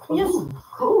 Just, Ooh,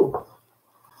 cool.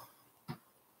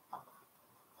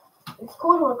 it's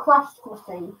called a request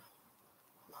crossing.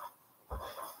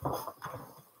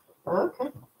 Okay.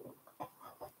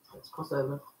 Let's cross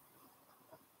over.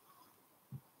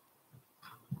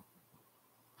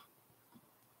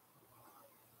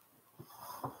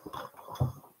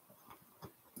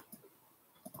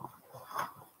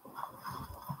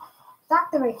 It's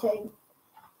activating.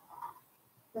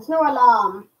 There's no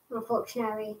alarm,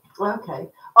 unfortunately. Okay.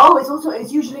 Oh,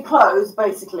 it's usually closed,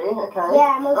 basically. Okay.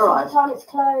 Yeah, most All of right. the time it's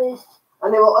closed.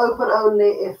 And it will open only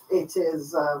if it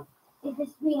is. If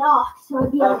it's been asked, so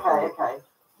it'll be Okay. open. Okay.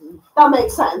 That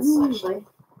makes sense, actually.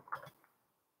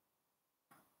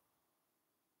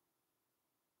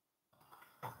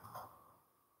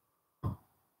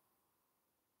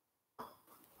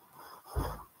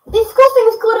 This crossing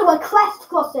is called a request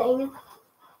crossing.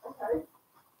 Okay.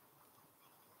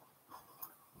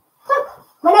 So,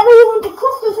 whenever you want to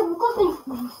cross those crossing,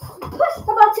 push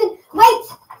the button, wait,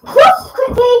 cross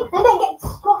quickly, and then get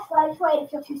squashed by the train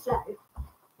if you're too slow.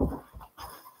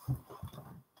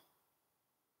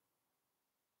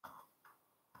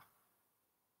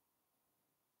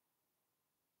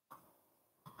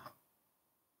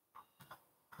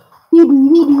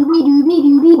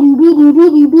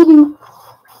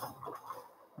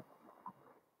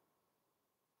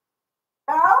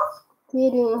 Buy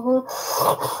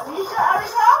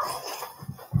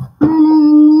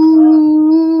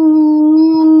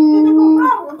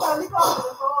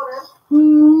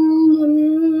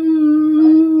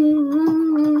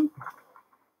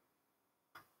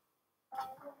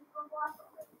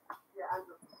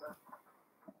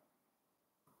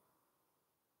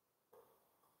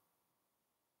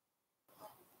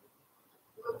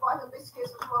some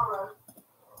biscuits for tomorrow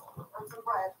and some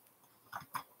bread.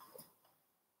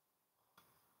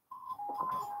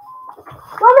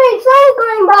 Mommy, train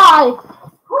going by!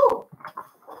 Oh,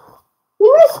 You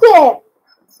missed it!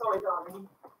 sorry, darling.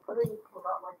 I didn't pull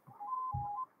that way.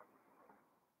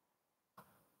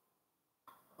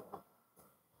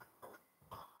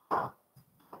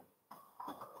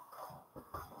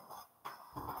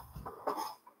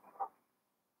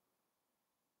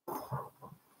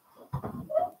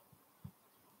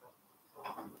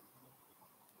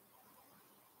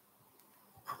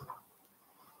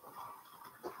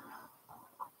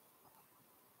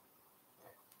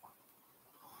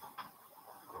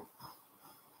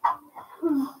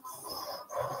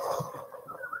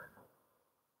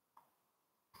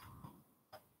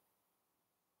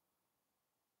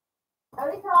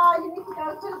 Erica, you need to go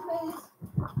too, please.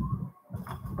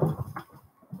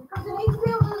 Because you need to be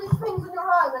able to do these things on your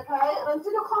own, okay? And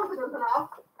until you're confident enough,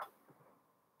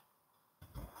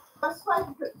 I swear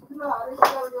to God, I need to go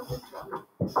with your sister.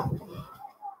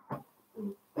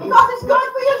 Because it's good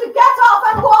for you to get up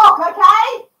and walk,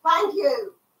 okay? Thank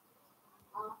you.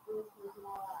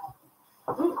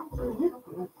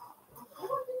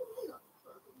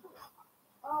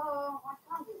 Oh, I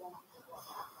can't do that.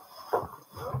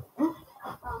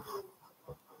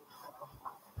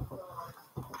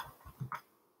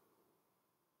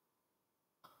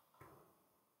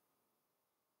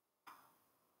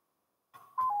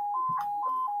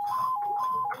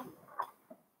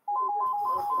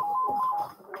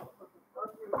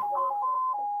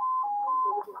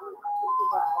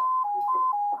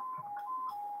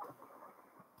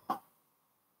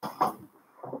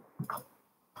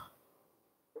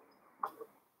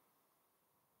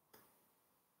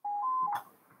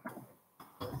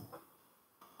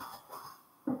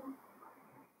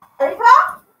 Erica?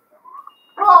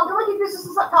 Come on, come and keep your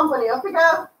sisters at company. Off we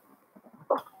go.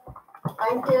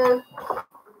 Thank you.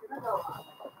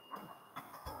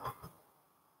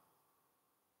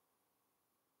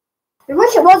 I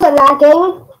wish it wasn't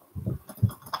lagging.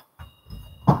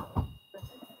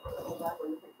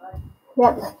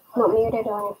 Yep, not muted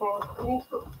or anything. You need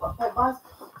to buy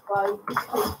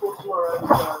biscuits for tomorrow.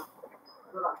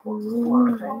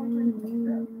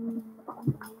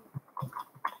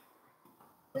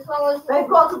 They've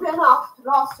got to be enough to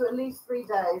last you at least 3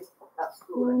 days at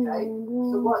school, okay?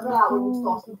 So right now we will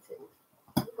start eating.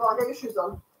 Go on, get your shoes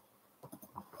on.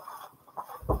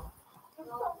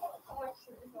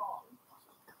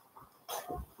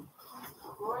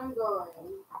 Where are you going?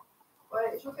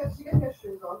 Wait, she'll get her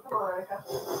shoes on. Come on, Erica.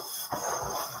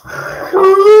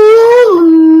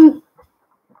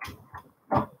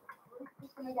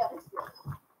 Just gonna get this.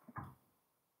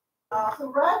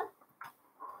 Some bread?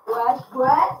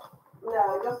 Bread?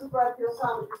 No, just the bread for your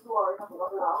sandwich tomorrow. I haven't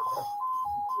got enough.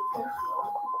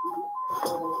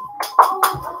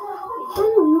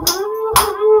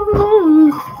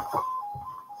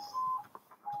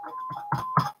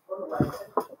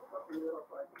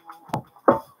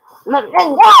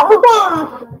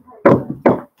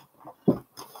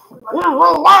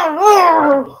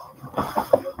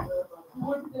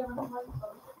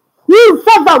 You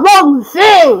said the wrong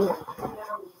thing!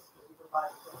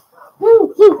 At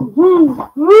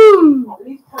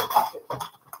least 10 packets.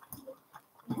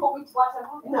 You want me to buy 10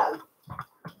 packets? No.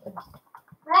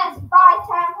 Let's buy 10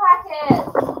 packets.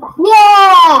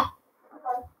 Yeah!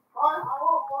 Okay. Fine, I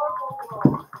won't buy.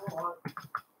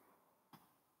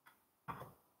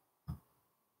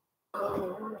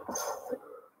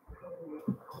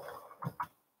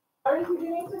 Anything you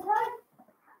need to take?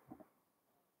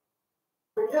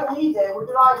 You don't need it. Would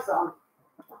you like some?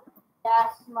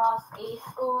 Yes, must eat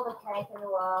all the cake in the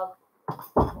world.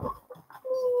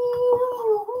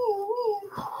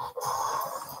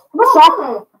 What's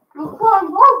that? You can't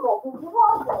Roblox. Would you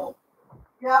like it?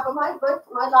 Yeah, but my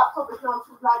laptop is not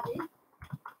too laggy.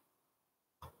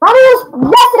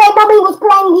 Yesterday, Mommy was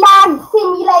playing Lag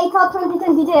Simulator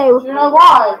 2022. Do you know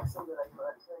why?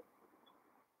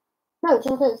 No, it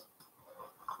just is.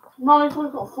 Mommy's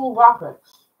got full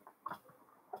graphics.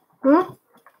 Hmm?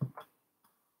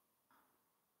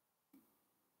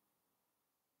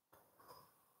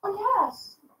 Oh,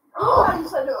 yes. Oh, you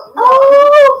said it.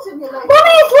 Oh! Simulator. Mommy,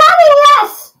 it's lagging,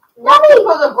 yes! Mommy!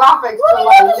 For the graphics.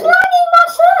 Mommy, it's lagging,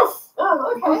 that's yes! Oh,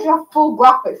 actually have full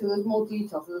graphics, so there's more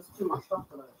detail, so there's too much stuff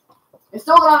to it. It's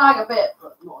still gonna lag a bit,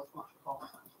 but not as much as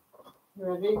last time. You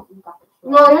ready?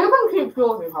 No, you can keep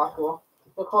yours in hardcore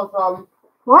because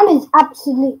mine is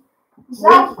absolute.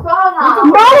 That's fun.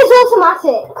 Mine is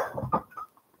automatic.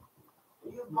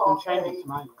 you can change it to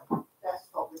manual.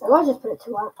 I might just put it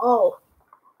to one. Oh,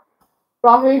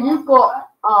 Ravi, you've got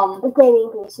a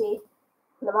gaming PC.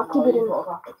 And I'll keep it in. got a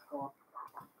graphics card.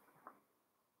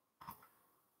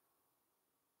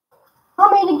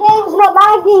 Mommy, the game's not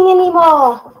lagging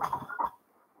anymore.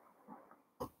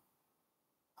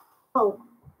 Oh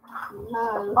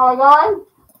no. Alright, guys.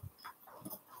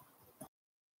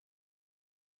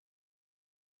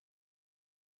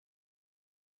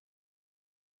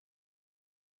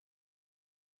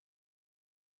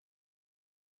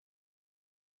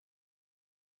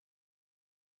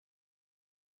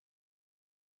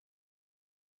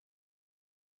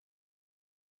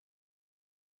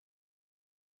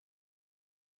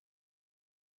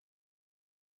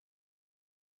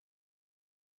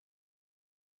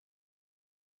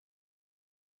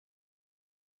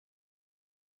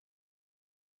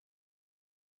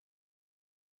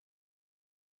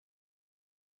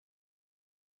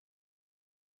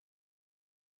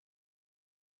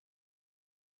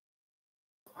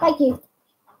 Thank you.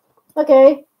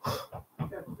 Okay.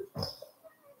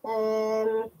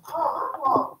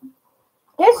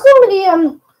 There's somebody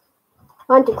on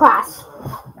to class.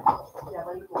 Yeah,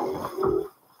 but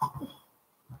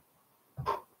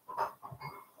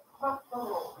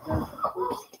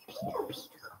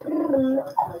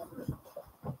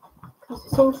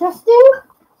It's interesting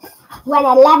when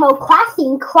a level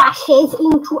crossing crashes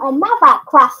into another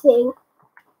crossing.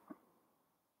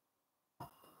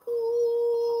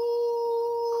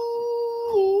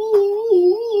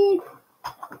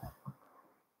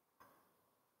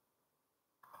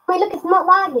 Wait, look, it's not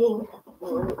lagging.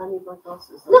 I need my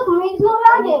glasses. Look, it's not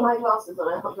I need lagging. my glasses on.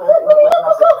 I have Look,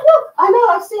 look. I know,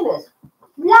 I've seen it.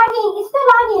 Lagging, it's still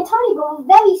lagging a tiny bit,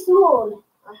 very small.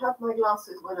 I had my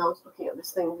glasses when I was looking at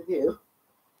this thing with you.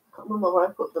 Can't remember where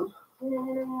I put them.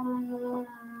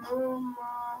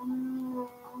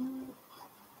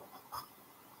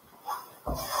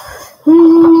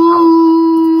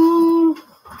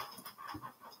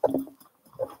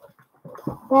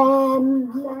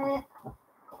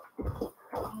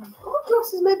 What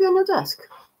glasses may be on your desk?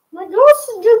 My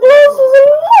glasses, your glasses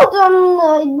are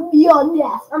not on your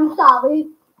desk. I'm sorry.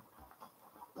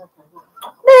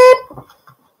 Beep.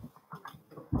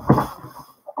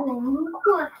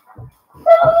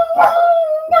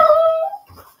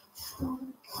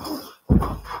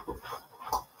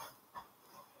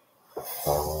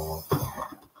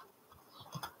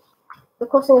 The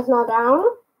crossing is now down.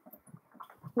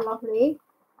 Lovely.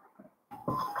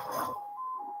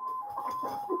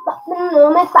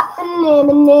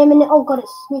 Oh god,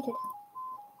 it's muted.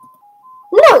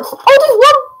 No, it's just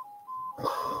one.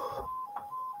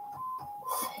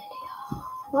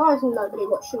 Why isn't nobody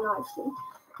watching live stream?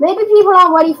 Maybe people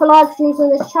aren't ready for live streams on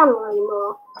this channel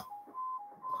anymore.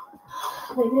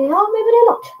 Maybe they are, maybe they're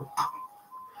not.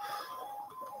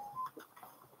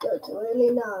 Don't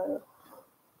really know.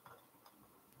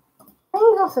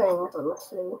 Things are things,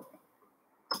 honestly.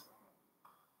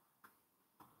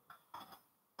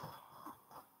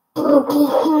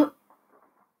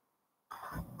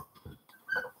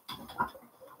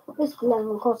 This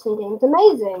level crossing game is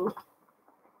amazing.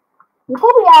 You're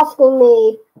probably asking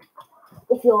me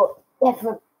if you're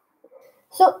ever.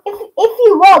 So if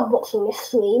you were watching this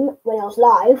stream when I was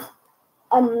live,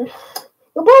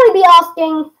 you'll probably be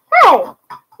asking, hey,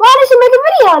 why did you make a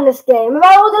video on this game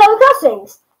about all the level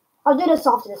crossings? I'll do this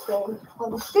after the stream.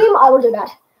 On the stream, I will do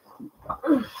that.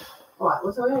 Right,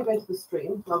 well, so we're going to go to the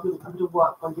stream. So I'll do a bit of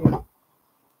work on you.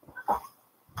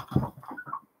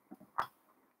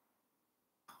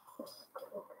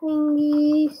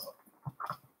 Thingies.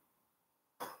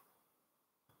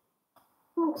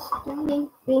 Stringy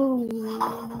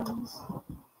thingies.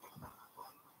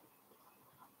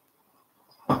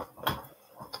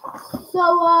 So,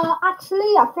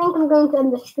 actually, I think I'm going to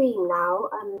end the stream now.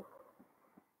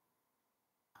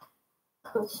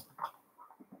 Because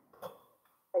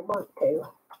I want to.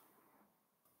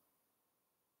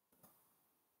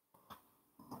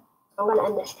 I'm going to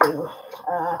end the stream.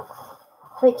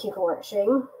 Thank you for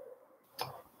watching.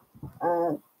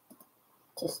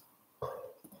 Just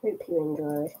hope you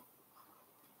enjoyed.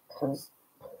 Because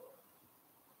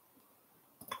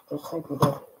just hope you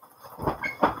did.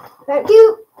 Thank you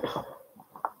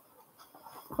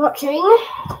for watching.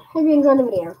 Hope you enjoyed the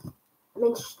video. I'm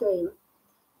in stream.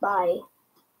 Bye.